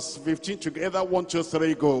read verse 15 together. 1, 2,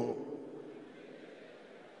 3, go.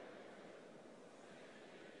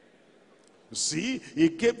 You see, he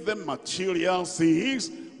gave them material things,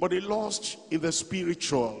 but they lost in the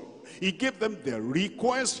spiritual. He gave them their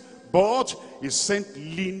request, but he sent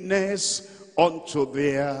leanness unto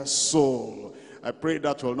their soul. I pray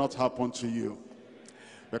that will not happen to you.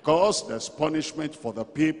 Because there's punishment for the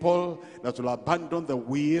people that will abandon the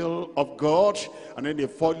will of God, and then they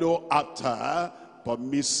follow after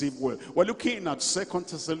permissive will. We're looking at 2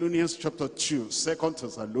 Thessalonians chapter 2. 2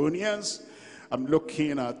 Thessalonians, I'm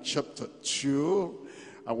looking at chapter 2,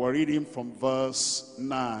 and we're reading from verse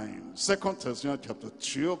 9. 2 Thessalonians chapter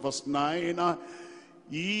 2, verse 9.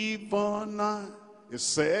 Even He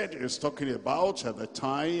said, he's talking about at the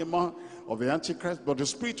time of the Antichrist, but the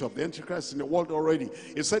spirit of the Antichrist in the world already.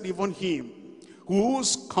 He said, even him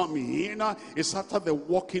whose coming is after the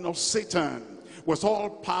working of Satan, with all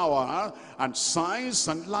power and signs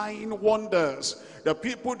and lying wonders. The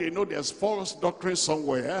people, they know there's false doctrine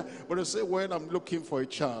somewhere, but they say, well, I'm looking for a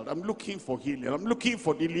child, I'm looking for healing, I'm looking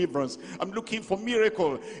for deliverance, I'm looking for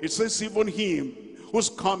miracle. It says even him whose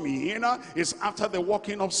coming is after the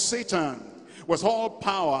working of Satan, with all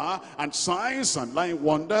power and signs and lying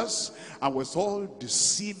wonders, and with all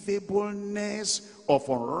deceivableness of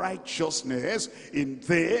unrighteousness in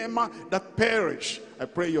them that perish. I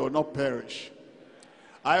pray you will not perish.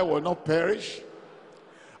 I will not perish.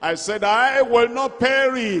 I said, I will not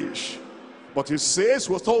perish. But it says,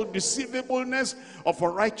 with all deceivableness of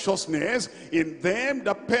unrighteousness in them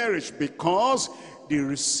that perish, because they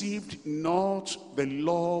received not the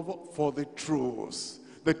love for the truth.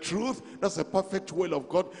 The truth, that's the perfect will of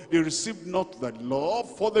God. They received not the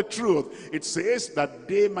love for the truth. It says that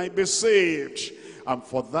they might be saved. And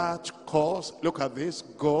for that cause, look at this,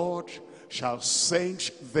 God shall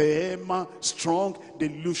send them strong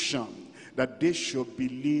delusion, that they should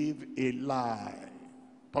believe a lie.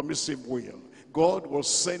 Permissive will. God will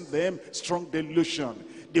send them strong delusion.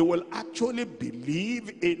 They will actually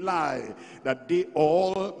believe a lie, that they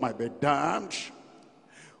all might be damned,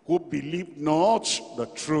 who believe not the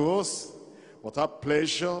truth, but have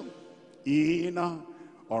pleasure in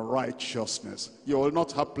unrighteousness. You will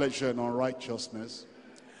not have pleasure in unrighteousness.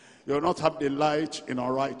 You will not have delight in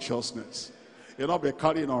unrighteousness. You will not be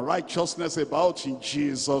carrying unrighteousness about in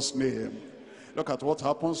Jesus' name. Look at what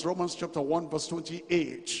happens. Romans chapter 1 verse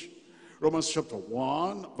 28. Romans chapter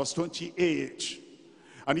 1 verse 28.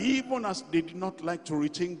 And even as they did not like to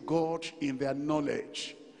retain God in their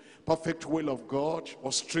knowledge, perfect will of God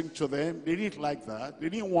was string to them. They didn't like that. They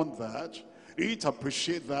didn't want that. They didn't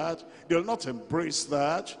appreciate that. They will not embrace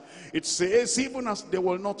that. It says, even as they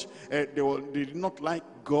will not, they did not like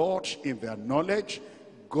God in their knowledge,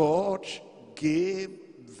 God gave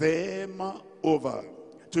them over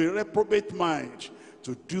to a reprobate mind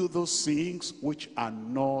to do those things which are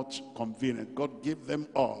not convenient. God gave them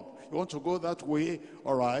up. You want to go that way?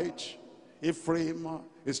 All right. Ephraim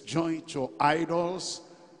is joined to idols.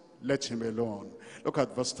 Let him alone. Look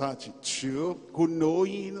at verse 32. Who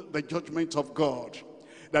knowing the judgment of God,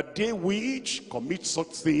 that they which commit such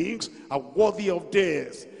things are worthy of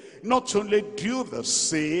death, not only do the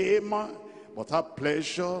same, but have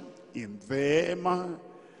pleasure in them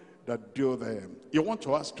that do them. You want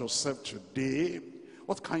to ask yourself today,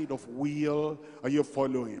 what kind of will are you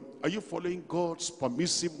following? Are you following God's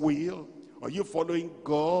permissive will? Are you following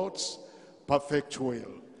God's perfect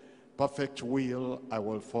will? Perfect will I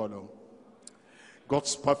will follow.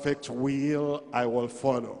 God's perfect will I will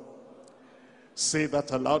follow. Say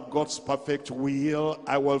that aloud. God's perfect will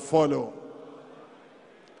I will follow.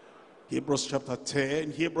 Hebrews chapter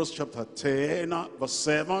 10 verse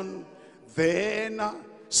 7. Then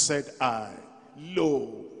said I,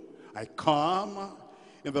 lo, I come.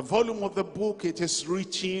 In the volume of the book it is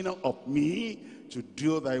written of me to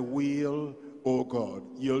do thy will, O God.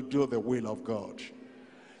 You'll do the will of God.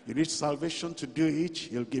 You need salvation to do it,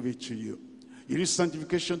 he'll give it to you. You need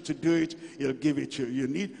sanctification to do it, he'll give it to you. You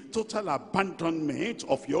need total abandonment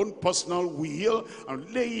of your own personal will and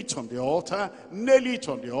lay it on the altar, nail it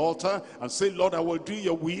on the altar and say, Lord, I will do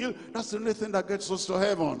your will. That's the only thing that gets us to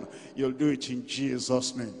heaven. You'll do it in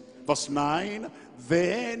Jesus' name. Verse 9,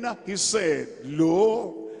 then he said,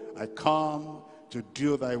 lo, I come to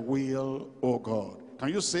do thy will, O God. Can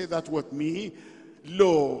you say that with me?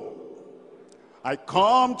 Lo, I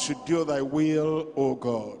come to do thy will, O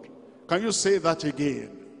God. Can you say that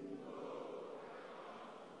again?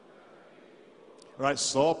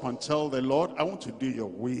 Rise up and tell the Lord, I want to do your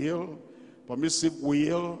will. Permissive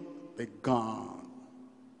will, be gone.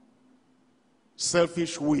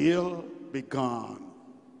 Selfish will, be gone.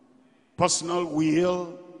 Personal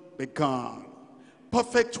will, be gone.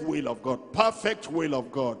 Perfect will of God. Perfect will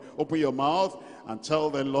of God. Open your mouth and tell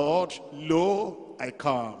the Lord, lo, I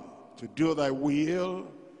come to do thy will,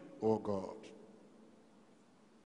 O God.